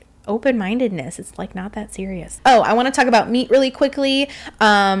like open-mindedness. It's like not that serious. Oh, I want to talk about meat really quickly.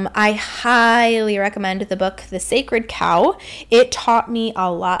 I highly recommend the book The Sacred Cow. It taught me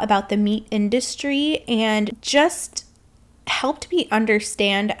a lot about the meat industry and just helped me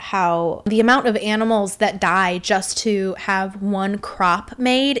understand how the amount of animals that die just to have one crop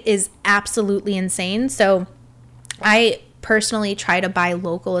made is absolutely insane. So I personally try to buy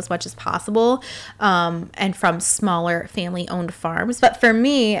local as much as possible, and from smaller family-owned farms. But for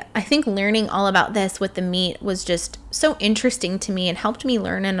me, I think learning all about this with the meat was just so interesting to me and helped me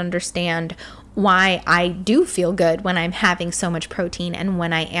learn and understand why I do feel good when I'm having so much protein and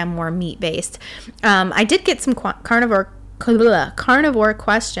when I am more meat-based. I did get some carnivore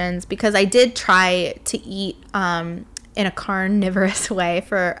questions because I did try to eat in a carnivorous way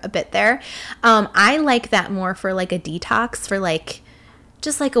for a bit there. I like that more for like a detox, for like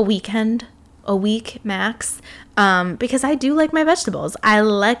just like a weekend, a week max, because I do like my vegetables. I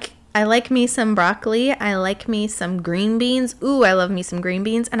like me some broccoli. I like me some green beans. Ooh, I love me some green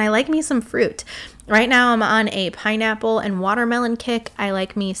beans. And I like me some fruit. Right now I'm on a pineapple and watermelon kick. I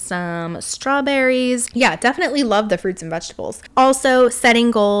like me some strawberries. Yeah, definitely love the fruits and vegetables. Also, setting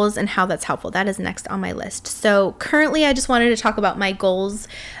goals and how that's helpful. That is next on my list. So currently I just wanted to talk about my goals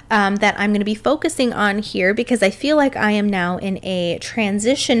that I'm going to be focusing on here, because I feel like I am now in a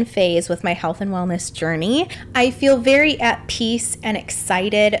transition phase with my health and wellness journey. I feel very at peace and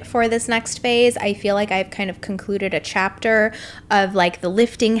excited for this next phase. I feel like I've kind of concluded a chapter of like the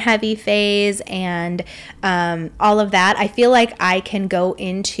lifting heavy phase and all of that. I feel like I can go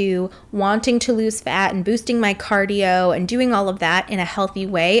into wanting to lose fat and boosting my cardio and doing all of that in a healthy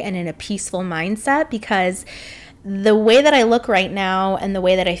way and in a peaceful mindset, because the way that I look right now and the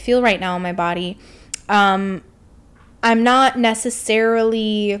way that I feel right now in my body, I'm not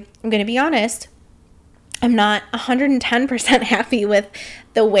necessarily, I'm going to be honest, I'm not 110% happy with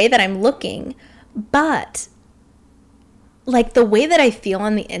the way that I'm looking, but like the way that I feel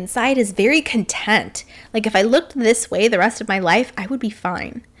on the inside is very content. Like if I looked this way the rest of my life, I would be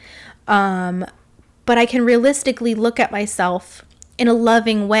fine. But I can realistically look at myself in a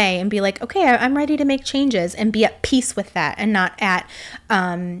loving way and be like, okay, I'm ready to make changes, and be at peace with that, and not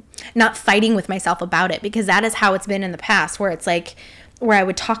fighting with myself about it, because that is how it's been in the past, where it's like, where I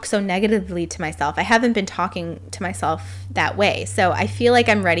would talk so negatively to myself. I haven't been talking to myself that way. So I feel like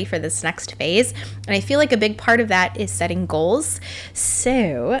I'm ready for this next phase. And I feel like a big part of that is setting goals.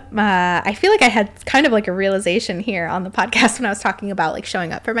 So I feel like I had kind of like a realization here on the podcast when I was talking about like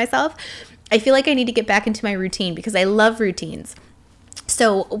showing up for myself. I feel like I need to get back into my routine, because I love routines.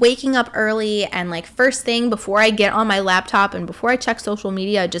 So waking up early and like first thing before I get on my laptop and before I check social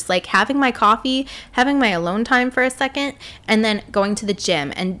media, just like having my coffee, having my alone time for a second, and then going to the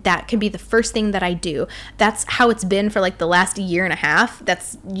gym. And that could be the first thing that I do. That's how it's been for like the last year and a half.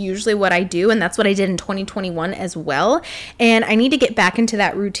 That's usually what I do. And that's what I did in 2021 as well. And I need to get back into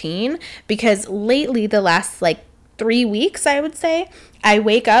that routine, because lately, the last like 3 weeks, I would say, I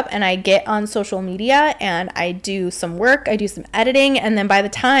wake up and I get on social media and I do some work, I do some editing, and then by the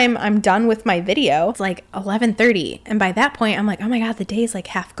time I'm done with my video, it's like 11:30. And by that point, I'm like, oh my God, the day's like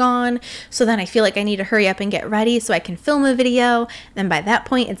half gone. So then I feel like I need to hurry up and get ready so I can film a video. Then by that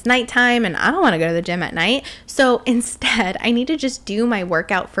point, it's nighttime and I don't want to go to the gym at night. So instead, I need to just do my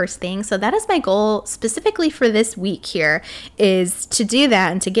workout first thing. So that is my goal specifically for this week here, is to do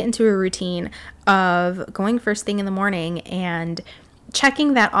that and to get into a routine of going first thing in the morning and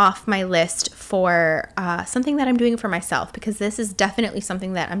checking that off my list for something that I'm doing for myself, because this is definitely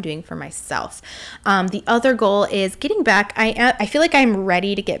something that I'm doing for myself. The other goal is getting back. I feel like I'm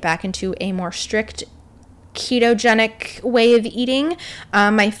ready to get back into a more strict ketogenic way of eating.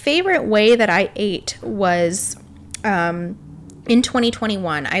 My favorite way that I ate was in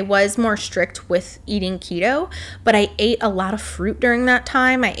 2021. I was more strict with eating keto, but I ate a lot of fruit during that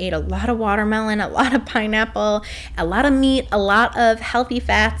time. I ate a lot of watermelon, a lot of pineapple, a lot of meat, a lot of healthy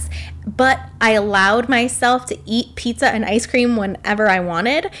fats, but I allowed myself to eat pizza and ice cream whenever I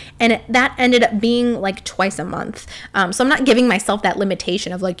wanted, and that ended up being like twice a month. So I'm not giving myself that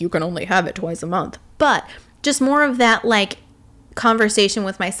limitation of like, you can only have it twice a month, but just more of that like conversation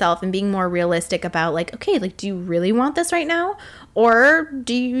with myself and being more realistic about like, okay, like, do you really want this right now? Or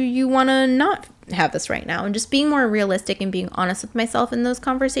do you want to not have this right now? And just being more realistic and being honest with myself in those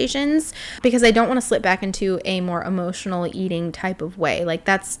conversations, because I don't want to slip back into a more emotional eating type of way. Like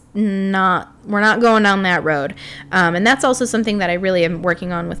we're not going down that road. And that's also something that I really am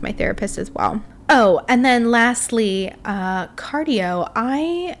working on with my therapist as well. Oh, and then lastly, cardio.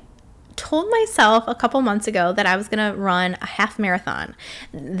 I told myself a couple months ago that I was going to run a half marathon.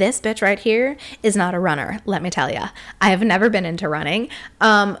 This bitch right here is not a runner, let me tell you. I have never been into running,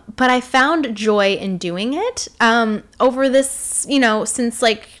 but I found joy in doing it. Over this, since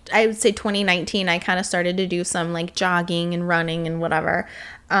like, I would say 2019, I kind of started to do some like jogging and running and whatever.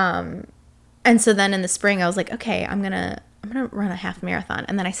 And so then in the spring, I was like, okay, I'm going to run a half marathon.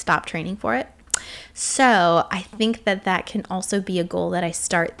 And then I stopped training for it. So I think that can also be a goal that I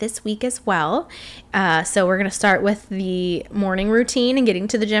start this week as well. So we're going to start with the morning routine and getting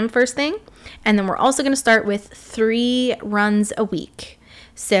to the gym first thing. And then we're also going to start with 3 runs a week.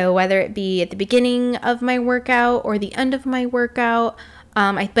 So whether it be at the beginning of my workout or the end of my workout,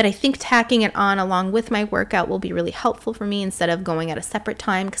 but I think tacking it on along with my workout will be really helpful for me instead of going at a separate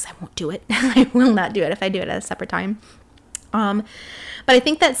time, because I won't do it. I will not do it if I do it at a separate time. But I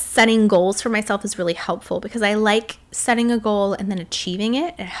think that setting goals for myself is really helpful, because I like setting a goal and then achieving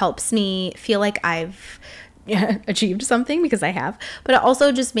it. It helps me feel like I've achieved something, because I have, but it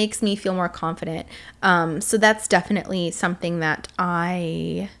also just makes me feel more confident. So that's definitely something that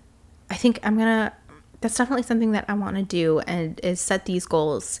I think that's definitely something that I want to do, and is set these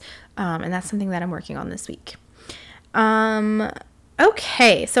goals. And that's something that I'm working on this week.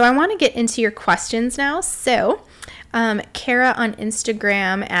 Okay, so I want to get into your questions now. So Kara on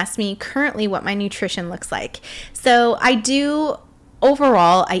Instagram asked me currently what my nutrition looks like. So I do,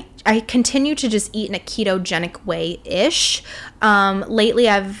 overall, I continue to just eat in a ketogenic way-ish. Lately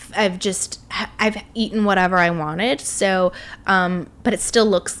I've eaten whatever I wanted. So, but it still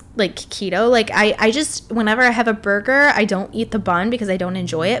looks like keto. Like I just, whenever I have a burger, I don't eat the bun because I don't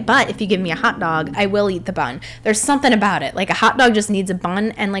enjoy it. But if you give me a hot dog, I will eat the bun. There's something about it. Like a hot dog just needs a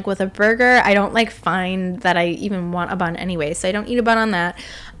bun. And like with a burger, I don't like find that I even want a bun anyway. So I don't eat a bun on that.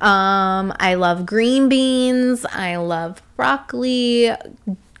 I love green beans. I love broccoli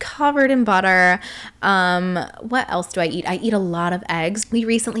covered in butter. What else do I eat? I eat a lot of eggs. We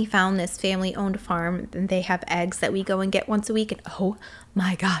recently found this family-owned farm, and they have eggs that we go and get once a week, and oh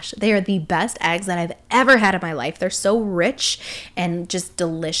my gosh, they are the best eggs that I've ever had in my life. They're so rich and just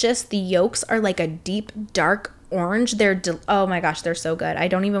delicious. The yolks are like a deep, dark orange. Oh my gosh, they're so good. I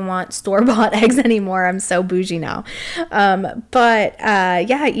don't even want store-bought eggs anymore. I'm so bougie now. But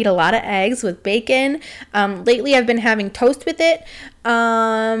yeah, I eat a lot of eggs with bacon. Lately I've been having toast with it.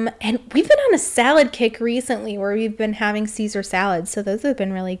 And we've been on a salad kick recently where we've been having Caesar salads. So those have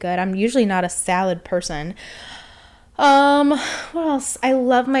been really good. I'm usually not a salad person. What else? I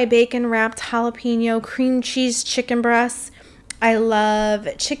love my bacon wrapped jalapeno cream cheese chicken breasts. I love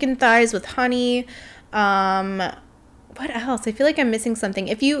chicken thighs with honey. What else? I feel like I'm missing something.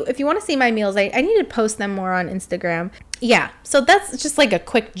 If you want to see my meals, I need to post them more on Instagram. Yeah, so that's just like a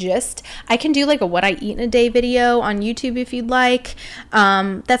quick gist. I can do like a what I eat in a day video on YouTube if you'd like.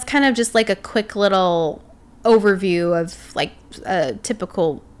 That's kind of just like a quick little overview of like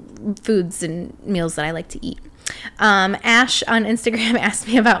typical foods and meals that I like to eat. Ash on Instagram asked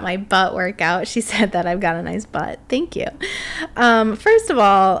me about my butt workout. She said that I've got a nice butt. Thank you. First of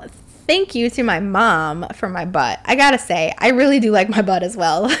all, thank you to my mom for my butt. I gotta say, I really do like my butt as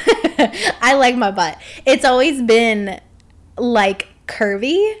well. I like my butt. It's always been like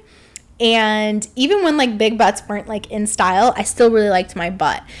curvy, and even when like big butts weren't like in style, I still really liked my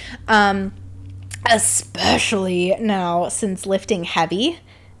butt. Especially now since lifting heavy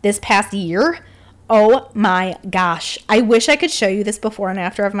this past year. Oh my gosh. I wish I could show you this before and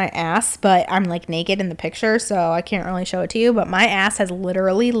after of my ass, but I'm like naked in the picture, so I can't really show it to you. But my ass has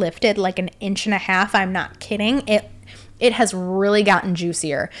literally lifted like 1.5 inches. I'm not kidding. It has really gotten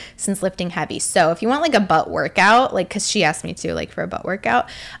juicier since lifting heavy. So if you want like a butt workout, like, cause she asked me to, like, for a butt workout,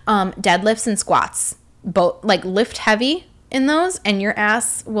 deadlifts and squats, both, like, lift heavy in those and your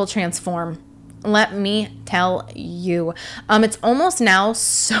ass will transform. Let me tell you. It's almost now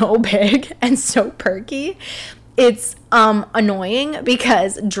so big and so perky. It's annoying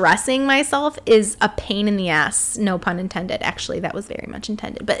because dressing myself is a pain in the ass. No pun intended. Actually, that was very much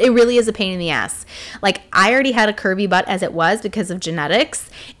intended. But it really is a pain in the ass. Like, I already had a curvy butt as it was because of genetics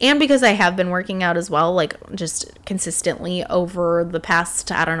and because I have been working out as well, like just consistently over the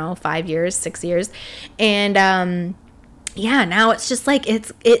past, I don't know, 5 years, 6 years. And yeah, now it's just like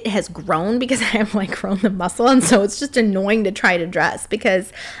it has grown because I have like grown the muscle, and so it's just annoying to try to dress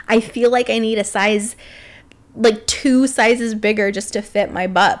because I feel like I need a size, like 2 sizes bigger just to fit my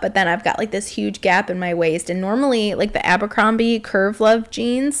butt, but then I've got like this huge gap in my waist, and normally like the Abercrombie Curve Love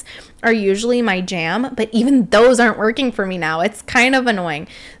jeans are usually my jam, but even those aren't working for me now. It's kind of annoying.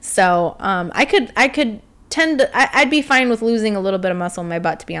 So I'd be fine with losing a little bit of muscle in my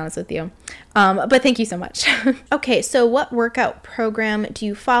butt, to be honest with you. But thank you so much. Okay, so what workout program do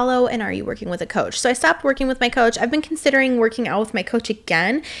you follow, and are you working with a coach? So I stopped working with my coach. I've been considering working out with my coach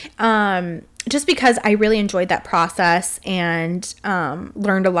again, just because I really enjoyed that process and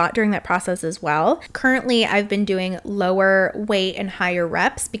learned a lot during that process as well. Currently, I've been doing lower weight and higher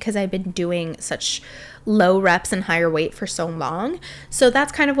reps because I've been doing such low reps and higher weight for so long. So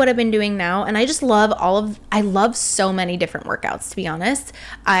that's kind of what I've been doing now. And I just love I love so many different workouts, to be honest.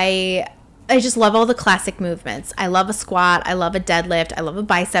 I just love all the classic movements. I love a squat. I love a deadlift. I love a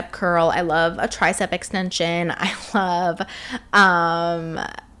bicep curl. I love a tricep extension. I love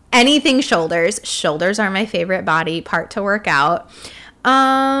anything shoulders. Shoulders are my favorite body part to work out.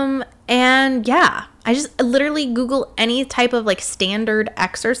 And yeah, I just literally Google any type of like standard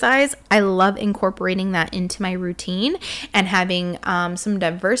exercise. I love incorporating that into my routine and having some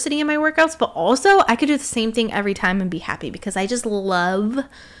diversity in my workouts, but also I could do the same thing every time and be happy because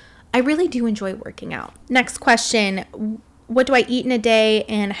I really do enjoy working out. Next question. What do I eat in a day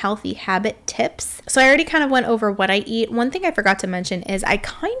and healthy habit tips? So I already kind of went over what I eat. One thing I forgot to mention is I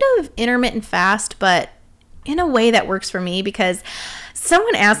kind of intermittent fast, but in a way that works for me, because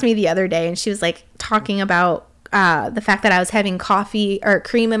someone asked me the other day and she was like talking about the fact that I was having coffee or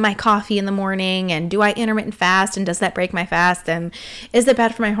cream in my coffee in the morning, and do I intermittent fast, and does that break my fast, and is it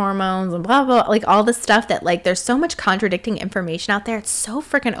bad for my hormones, and blah, blah, like all this stuff that like there's so much contradicting information out there. It's so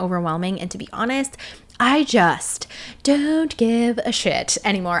freaking overwhelming. And to be honest, I just don't give a shit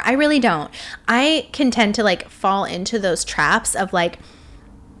anymore. I really don't. I can tend to like fall into those traps of like,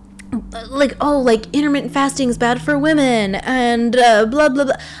 oh, like intermittent fasting is bad for women and blah, blah,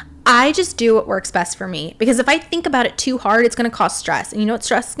 blah. I just do what works best for me, because if I think about it too hard, it's going to cause stress. And you know what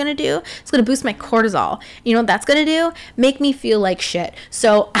stress is going to do? It's going to boost my cortisol. You know what that's going to do? Make me feel like shit.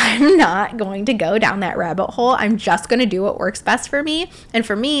 So I'm not going to go down that rabbit hole. I'm just going to do what works best for me. And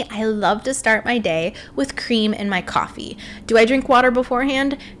for me, I love to start my day with cream in my coffee. Do I drink water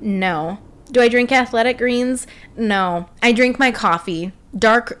beforehand? No. Do I drink athletic greens? No. I drink my coffee.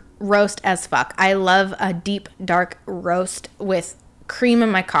 Dark roast as fuck. I love a deep dark roast with cream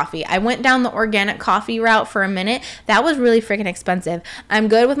in my coffee. I went down the organic coffee route for a minute. That was really freaking expensive. I'm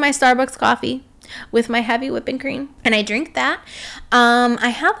good with my Starbucks coffee. with my heavy whipping cream, and I drink that. I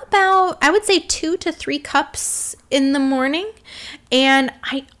have about, I would say 2 to 3 cups in the morning, and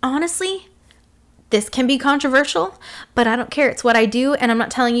I honestly, this can be controversial, but I don't care. It's what I do, and I'm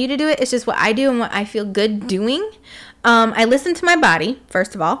not telling you to do it. It's just what I do and what I feel good doing. I listen to my body,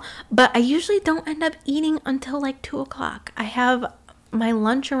 first of all, but I usually don't end up eating until like 2 o'clock. I have my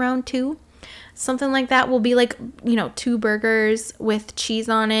lunch around 2. Something like that will be like, 2 burgers with cheese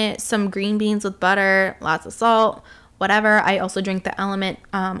on it, some green beans with butter, lots of salt, whatever. I also drink the Element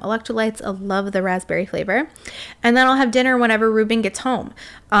electrolytes. I love the raspberry flavor. And then I'll have dinner whenever Ruben gets home.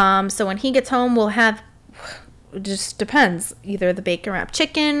 So when he gets home, we'll have, it just depends, either the bacon wrapped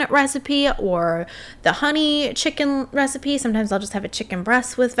chicken recipe or the honey chicken recipe. Sometimes I'll just have a chicken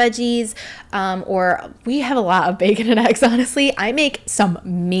breast with veggies, or we have a lot of bacon and eggs. Honestly, I make some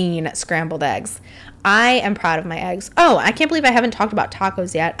mean scrambled eggs. I am proud of my eggs. Oh, I can't believe I haven't talked about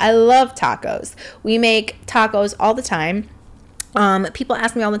tacos yet. I love tacos. We make tacos all the time. People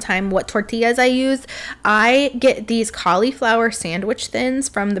ask me all the time what tortillas I use. I get these cauliflower sandwich thins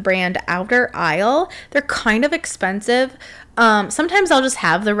from the brand Outer Isle. They're kind of expensive. Sometimes I'll just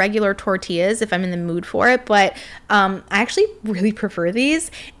have the regular tortillas if I'm in the mood for it, but I actually really prefer these,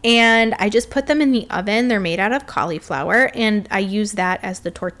 and I just put them in the oven. They're made out of cauliflower, and I use that as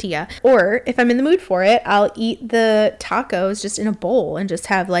the tortilla. Or if I'm in the mood for it, I'll eat the tacos just in a bowl and just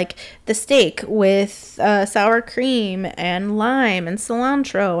have like the steak with sour cream and lime and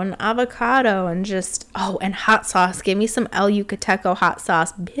cilantro and avocado and just, and hot sauce. Give me some El Yucateco hot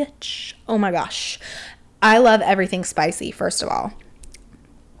sauce, bitch. Oh my gosh. I love everything spicy, first of all.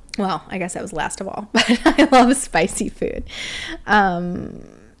 Well, I guess that was last of all, but I love spicy food.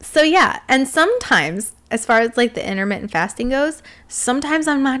 So yeah, and sometimes, as far as like the intermittent fasting goes, sometimes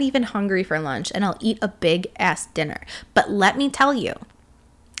I'm not even hungry for lunch and I'll eat a big ass dinner. But let me tell you,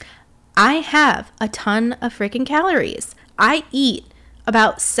 I have a ton of freaking calories. I eat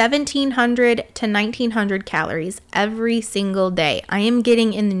about 1,700 to 1,900 calories every single day. I am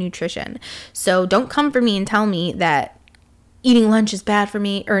getting in the nutrition. So don't come for me and tell me that eating lunch is bad for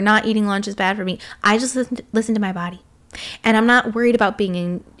me or not eating lunch is bad for me. I just listen to my body. And I'm not worried about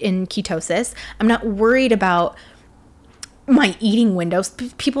being in ketosis. I'm not worried about my eating windows.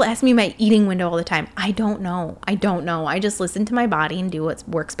 People ask me my eating window all the time. I don't know. I just listen to my body and do what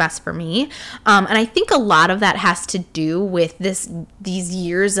works best for me. And I think a lot of that has to do with these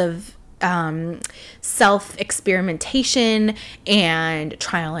years of self-experimentation and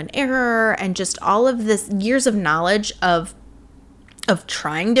trial and error and just all of this years of knowledge of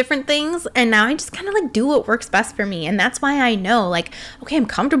trying different things, and now I just kind of like do what works best for me. And that's why I know, like, okay, I'm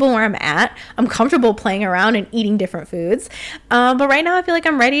comfortable where I'm at. I'm comfortable playing around and eating different foods, but right now I feel like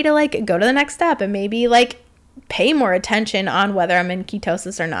I'm ready to like go to the next step and maybe like pay more attention on whether I'm in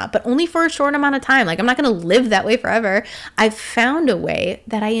ketosis or not, but only for a short amount of time. Like, I'm not going to live that way forever. I've found a way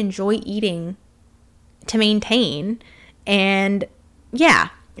that I enjoy eating to maintain, and yeah,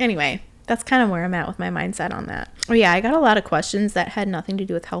 anyway, that's kind of where I'm at with my mindset on that. Oh yeah, I got a lot of questions that had nothing to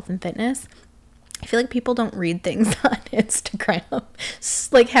do with health and fitness. I feel like people don't read things on Instagram.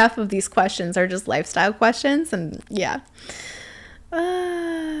 Like half of these questions are just lifestyle questions, and yeah.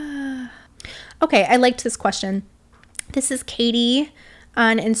 Okay, I liked this question. This is Katie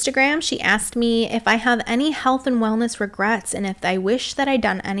on Instagram. She asked me if I have any health and wellness regrets and if I wish that I'd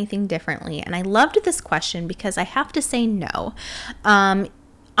done anything differently. And I loved this question because I have to say no.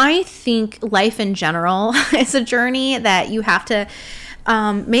 I think life in general is a journey that you have to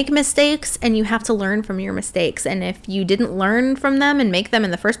make mistakes, and you have to learn from your mistakes. And if you didn't learn from them and make them in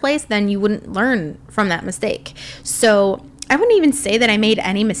the first place, then you wouldn't learn from that mistake. So I wouldn't even say that I made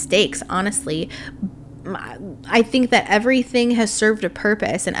any mistakes, honestly. I think that everything has served a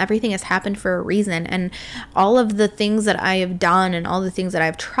purpose and everything has happened for a reason. And all of the things that I have done and all the things that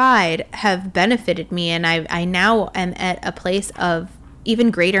I've tried have benefited me. And I now am at a place of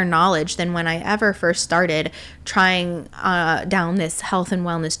even greater knowledge than when I ever first started trying down this health and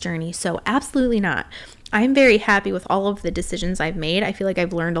wellness journey. So absolutely not. I'm very happy with all of the decisions I've made. I feel like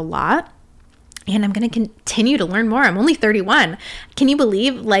I've learned a lot, and I'm going to continue to learn more. I'm only 31. Can you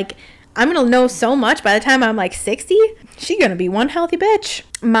believe, like, I'm going to know so much by the time I'm like 60? She's going to be one healthy bitch.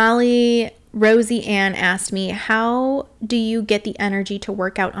 Molly Rosie Ann asked me, how do you get the energy to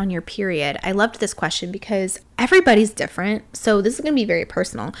work out on your period? I loved this question because everybody's different. So this is going to be very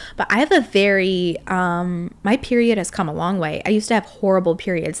personal, but I have a very, my period has come a long way. I used to have horrible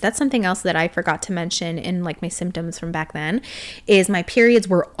periods. That's something else that I forgot to mention in like my symptoms from back then, is my periods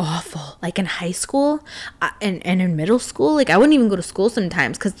were awful. Like in high school and in middle school, like I wouldn't even go to school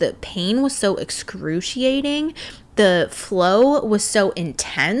sometimes because the pain was so excruciating. The flow was so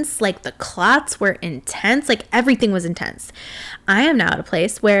intense, like the clots were intense, like everything was intense. I am now at a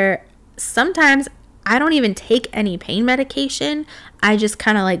place where sometimes I don't even take any pain medication. I just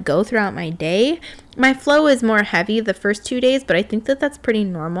kind of like go throughout my day. My flow is more heavy the first 2 days, but I think that that's pretty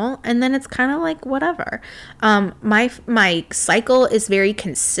normal. And then it's kind of like whatever. My cycle is very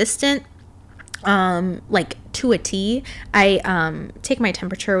consistent. Like to a T. I take my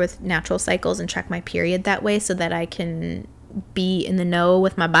temperature with natural cycles and check my period that way so that I can be in the know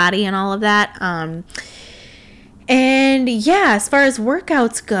with my body and all of that. And yeah, as far as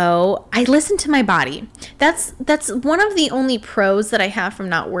workouts go, I listen to my body. That's one of the only pros that I have from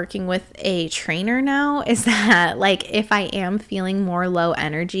not working with a trainer now, is that like if I am feeling more low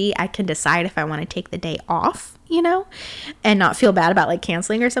energy, I can decide if I want to take the day off, and not feel bad about like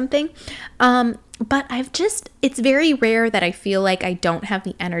canceling or something. But it's very rare that I feel like I don't have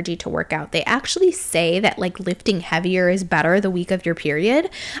the energy to work out. They actually say that like lifting heavier is better the week of your period.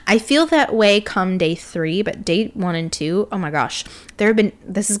 I feel that way come day 3, but day 1 and 2, oh my gosh,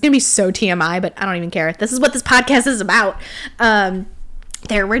 this is going to be so TMI, but I don't even care. This is what this podcast is about.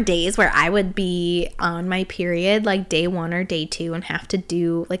 There were days where I would be on my period like day 1 or day 2 and have to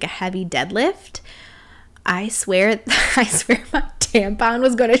do like a heavy deadlift. I swear my tampon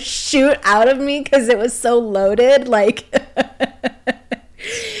was going to shoot out of me because it was so loaded. Like,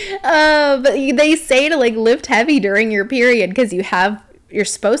 but they say to like lift heavy during your period because you're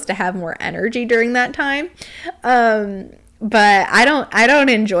supposed to have more energy during that time. But I don't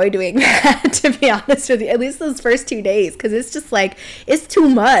enjoy doing that, to be honest with you, at least those first 2 days, because it's just like, it's too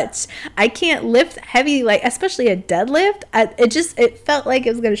much. I can't lift heavy, like, especially a deadlift. It felt like it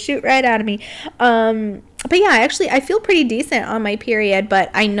was going to shoot right out of me. But yeah, I feel pretty decent on my period,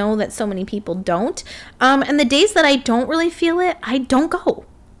 but I know that so many people don't. And the days that I don't really feel it, I don't go.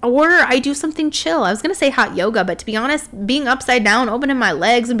 Or I do something chill. I was going to say hot yoga, but to be honest, being upside down, opening my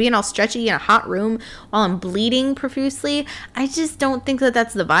legs and being all stretchy in a hot room while I'm bleeding profusely, I just don't think that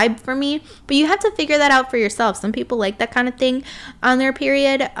that's the vibe for me. But you have to figure that out for yourself. Some people like that kind of thing on their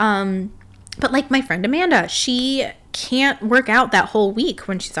period. But like my friend Amanda, she can't work out that whole week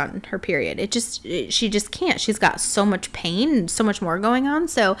when she's on her period. She just can't. She's got so much pain and so much more going on.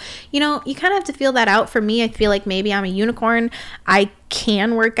 So, you kind of have to feel that out. For me, I feel like maybe I'm a unicorn. I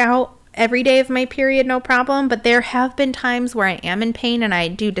can work out every day of my period, no problem. But there have been times where I am in pain and I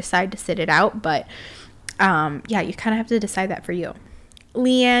do decide to sit it out. But yeah, you kind of have to decide that for you.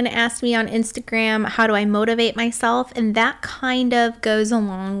 Leanne asked me on Instagram, how do I motivate myself? And that kind of goes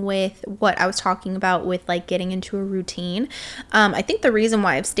along with what I was talking about with like getting into a routine. I think the reason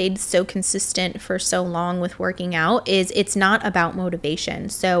why I've stayed so consistent for so long with working out is it's not about motivation.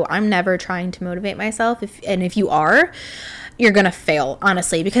 So I'm never trying to motivate myself. If you are, you're going to fail,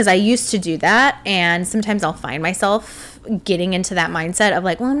 honestly, because I used to do that. And sometimes I'll find myself getting into that mindset of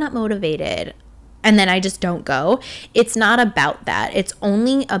like, well, I'm not motivated. And then I just don't go. It's not about that. It's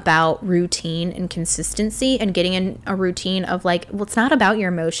only about routine and consistency and getting in a routine of like, well, it's not about your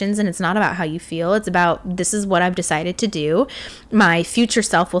emotions and it's not about how you feel. It's about, this is what I've decided to do. My future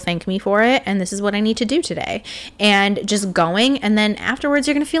self will thank me for it. And this is what I need to do today. And just going. And then afterwards,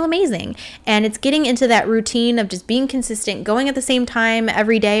 you're going to feel amazing. And it's getting into that routine of just being consistent, going at the same time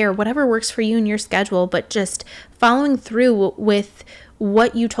every day or whatever works for you in your schedule, but just following through with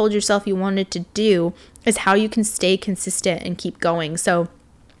what you told yourself you wanted to do is how you can stay consistent and keep going. So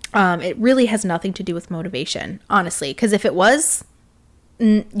it really has nothing to do with motivation, honestly, because if it was,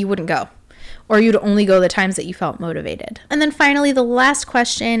 you wouldn't go, or you'd only go the times that you felt motivated. And then finally, the last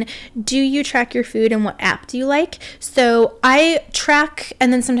question, do you track your food and what app do you like? So I track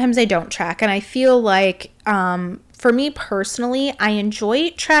and then sometimes I don't track. And I feel like for me personally, I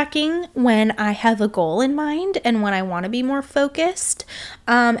enjoy tracking when I have a goal in mind and when I want to be more focused.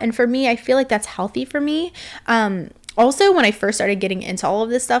 And for me, I feel like that's healthy for me. Also, when I first started getting into all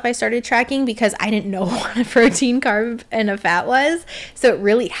of this stuff, I started tracking because I didn't know what a protein, carb, and a fat was. So it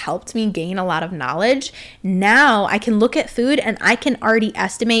really helped me gain a lot of knowledge. Now I can look at food and I can already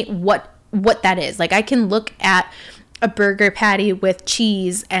estimate what that is. Like I can look at a burger patty with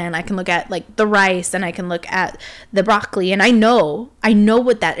cheese and I can look at like the rice and I can look at the broccoli and I know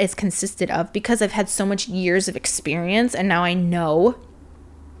what that is consisted of because I've had so much years of experience and now I know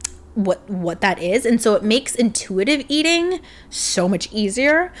what that is, and so it makes intuitive eating so much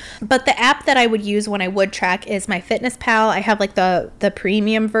easier. But the app that I would use when I would track is MyFitnessPal. I have like the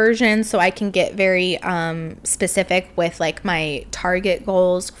premium version, so I can get very specific with like my target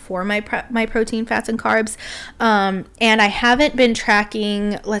goals for my protein, fats, and carbs. And I haven't been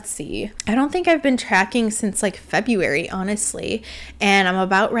tracking, let's see, I don't think I've been tracking since like February, honestly, and I'm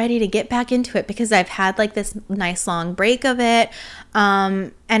about ready to get back into it because I've had like this nice long break of it.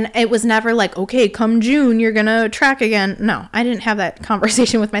 And it was never like, okay, come June, you're going to track again. No, I didn't have that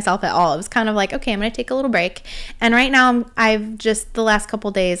conversation with myself at all. It was kind of like, okay, I'm going to take a little break. And right now I've just, the last couple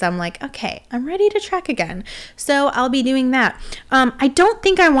days, I'm like, okay, I'm ready to track again. So I'll be doing that. I don't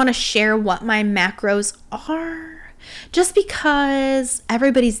think I want to share what my macros are just because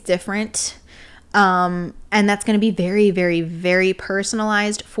everybody's different. And that's going to be very, very, very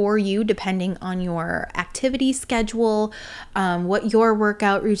personalized for you depending on your activity schedule, what your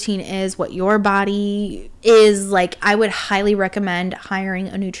workout routine is, what your body is like. I would highly recommend hiring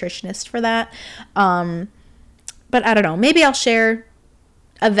a nutritionist for that. But I don't know, maybe I'll share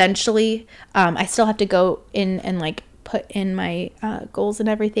eventually. I still have to go in and like put in my goals and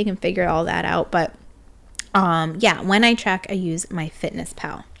everything and figure all that out. But yeah, when I track, I use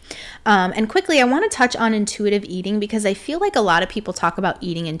MyFitnessPal. And quickly, I want to touch on intuitive eating because I feel like a lot of people talk about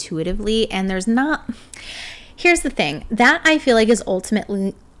eating intuitively, and here's the thing, that I feel like is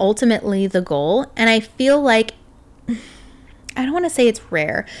ultimately the goal. And I feel like, I don't want to say it's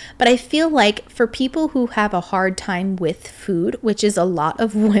rare, but I feel like for people who have a hard time with food, which is a lot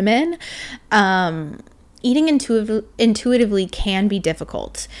of women, eating intuitively can be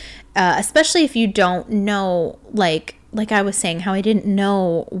difficult, especially if you don't know, like I was saying, how I didn't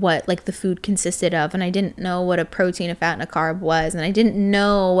know what like the food consisted of, and I didn't know what a protein, a fat, and a carb was, and I didn't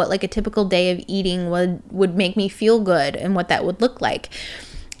know what like a typical day of eating would make me feel good and what that would look like.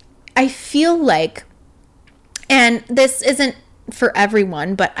 I feel like, and this isn't for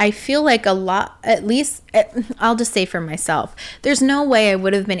everyone, but I feel like a lot, at least I'll just say for myself, there's no way I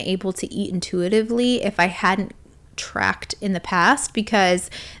would have been able to eat intuitively if I hadn't tracked in the past, because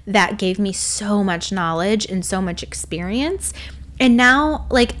that gave me so much knowledge and so much experience. And now,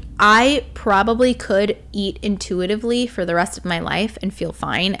 like, I probably could eat intuitively for the rest of my life and feel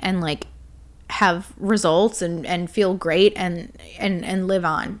fine and like have results and feel great and live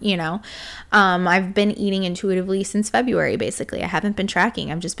on, you know. I've been eating intuitively since February, basically. I haven't been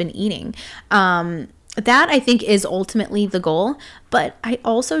tracking, I've just been eating. That I think is ultimately the goal, but I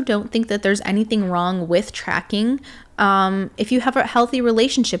also don't think that there's anything wrong with tracking if you have a healthy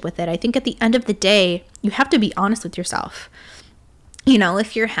relationship with it. I think at the end of the day, you have to be honest with yourself. You know,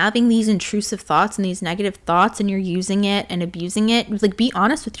 if you're having these intrusive thoughts and these negative thoughts and you're using it and abusing it, like, be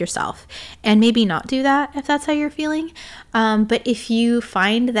honest with yourself and maybe not do that if that's how you're feeling. But if you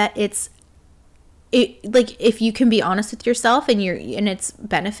find that if you can be honest with yourself and it's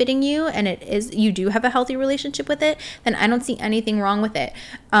benefiting you and you do have a healthy relationship with it, then I don't see anything wrong with it.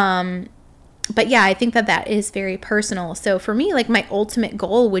 But yeah, I think that is very personal. So for me, like, my ultimate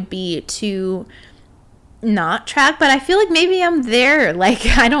goal would be to not track, but I feel like maybe I'm there. Like,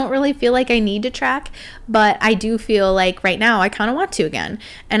 I don't really feel like I need to track, but I do feel like right now I kind of want to again.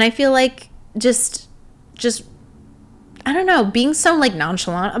 And I feel like just I don't know, being so like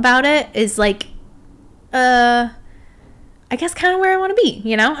nonchalant about it is like I guess kind of where I want to be,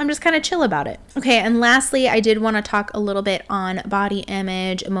 you know? I'm just kind of chill about it. Okay, and lastly, I did want to talk a little bit on body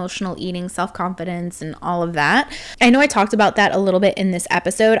image, emotional eating, self-confidence, and all of that. I know I talked about that a little bit in this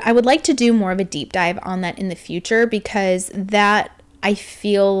episode. I would like to do more of a deep dive on that in the future, because that, I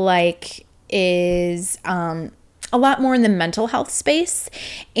feel like, is a lot more in the mental health space,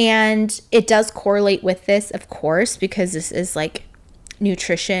 and it does correlate with this, of course, because this is like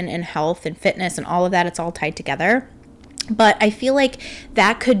nutrition and health and fitness and all of that. It's all tied together. But I feel like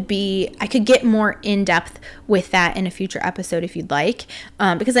I could get more in depth with that in a future episode if you'd like,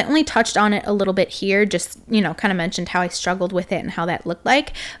 because I only touched on it a little bit here, just, you know, kind of mentioned how I struggled with it and how that looked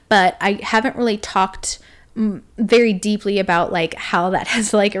like, but I haven't really talked very deeply about like how that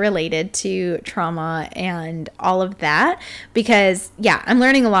has like related to trauma and all of that, because yeah, I'm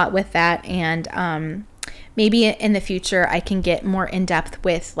learning a lot with that. And maybe in the future I can get more in depth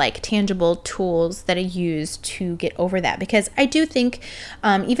with like tangible tools that I use to get over that, because I do think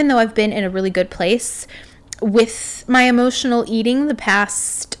even though I've been in a really good place with my emotional eating the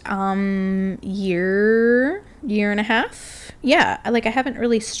past year and a half, yeah, like I haven't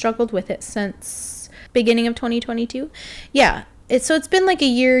really struggled with it since beginning of 2022. Yeah, it's been like a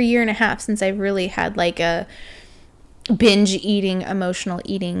year and a half since I've really had like a binge eating, emotional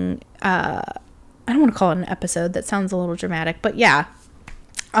eating I don't want to call it an episode. That sounds a little dramatic, but yeah.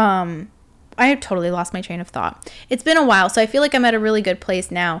 I totally lost my train of thought. It's been a while, so I feel like I'm at a really good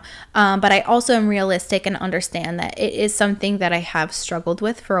place now. But I also am realistic and understand that it is something that I have struggled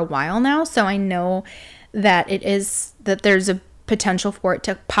with for a while now. So I know that there's a potential for it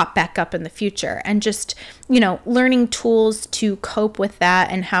to pop back up in the future, and just, learning tools to cope with that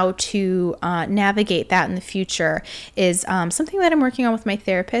and how to navigate that in the future is something that I'm working on with my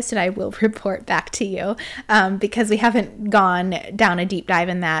therapist, and I will report back to you because we haven't gone down a deep dive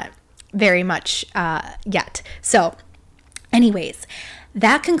in that very much yet. So anyways,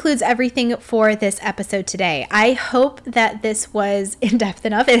 that concludes everything for this episode today. I hope that this was in-depth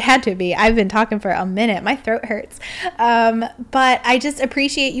enough. It had to be. I've been talking for a minute. My throat hurts. But I just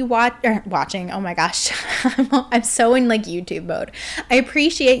appreciate you watching. Oh my gosh. I'm so in like YouTube mode. I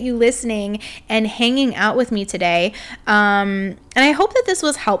appreciate you listening and hanging out with me today. And I hope that this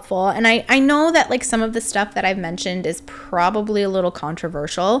was helpful. And I know that like some of the stuff that I've mentioned is probably a little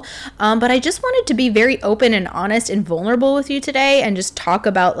controversial. But I just wanted to be very open and honest and vulnerable with you today, and just talk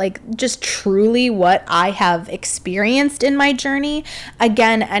about like just truly what I have experienced in my journey.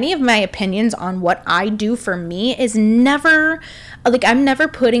 Again, any of my opinions on what I do for me is never like, I'm never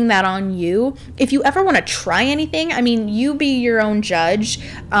putting that on you. If you ever want to try anything, I mean, you be your own judge.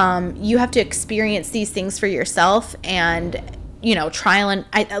 You have to experience these things for yourself, and trial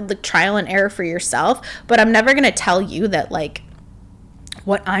and error for yourself. But I'm never going to tell you that like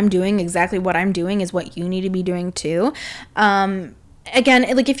exactly what I'm doing is what you need to be doing too.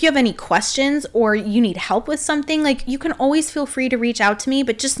 Again, like if you have any questions or you need help with something, like you can always feel free to reach out to me,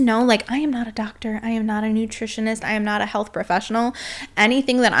 but just know like I am not a doctor. I am not a nutritionist. I am not a health professional.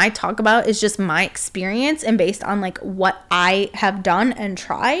 Anything that I talk about is just my experience and based on like what I have done and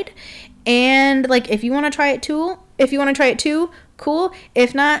tried. And like, if you want to try it too, cool.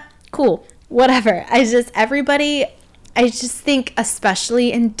 If not, cool, whatever. I just think,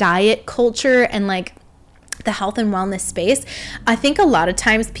 especially in diet culture and like the health and wellness space, I think a lot of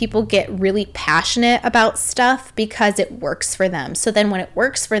times people get really passionate about stuff because it works for them. So then when it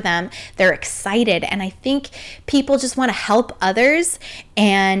works for them, they're excited. And I think people just want to help others.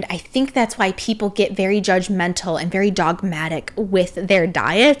 And I think that's why people get very judgmental and very dogmatic with their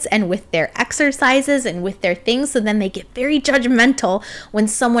diets and with their exercises and with their things. So then they get very judgmental when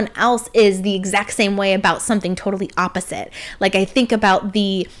someone else is the exact same way about something totally opposite. Like I think about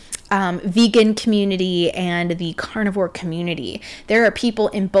the vegan community and the carnivore community. There are people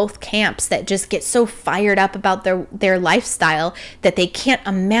in both camps that just get so fired up about their lifestyle that they can't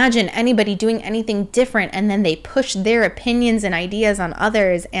imagine anybody doing anything different, and then they push their opinions and ideas on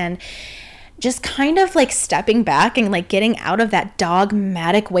others. And just kind of like stepping back and like getting out of that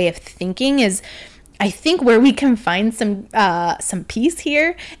dogmatic way of thinking is, I think, where we can find some peace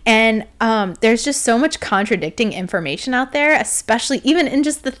here. And there's just so much contradicting information out there, especially even in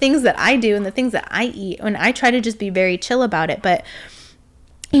just the things that I do and the things that I eat. And I try to just be very chill about it. But,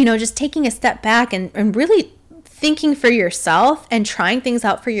 just taking a step back and really thinking for yourself and trying things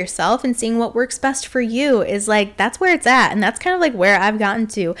out for yourself and seeing what works best for you is like, that's where it's at. And that's kind of like where I've gotten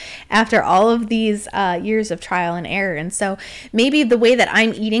to after all of these years of trial and error. And so maybe the way that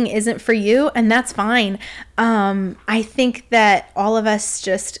I'm eating isn't for you, and that's fine. I think that all of us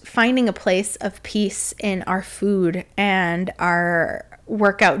just finding a place of peace in our food and our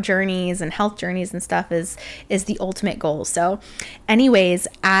workout journeys and health journeys and stuff is the ultimate goal. So anyways,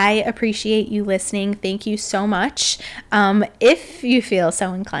 I appreciate you listening. Thank you so much. If you feel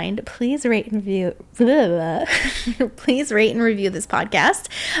so inclined, please rate and review please rate and review this podcast.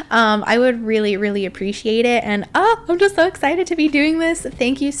 I would really, really appreciate it. And I'm just so excited to be doing this.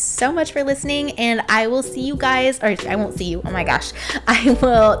 Thank you so much for listening, and I will see you guys, or I won't see you. Oh my gosh. I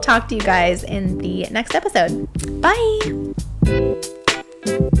will talk to you guys in the next episode. Bye.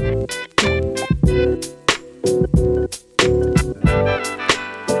 Thank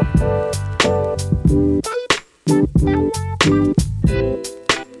you.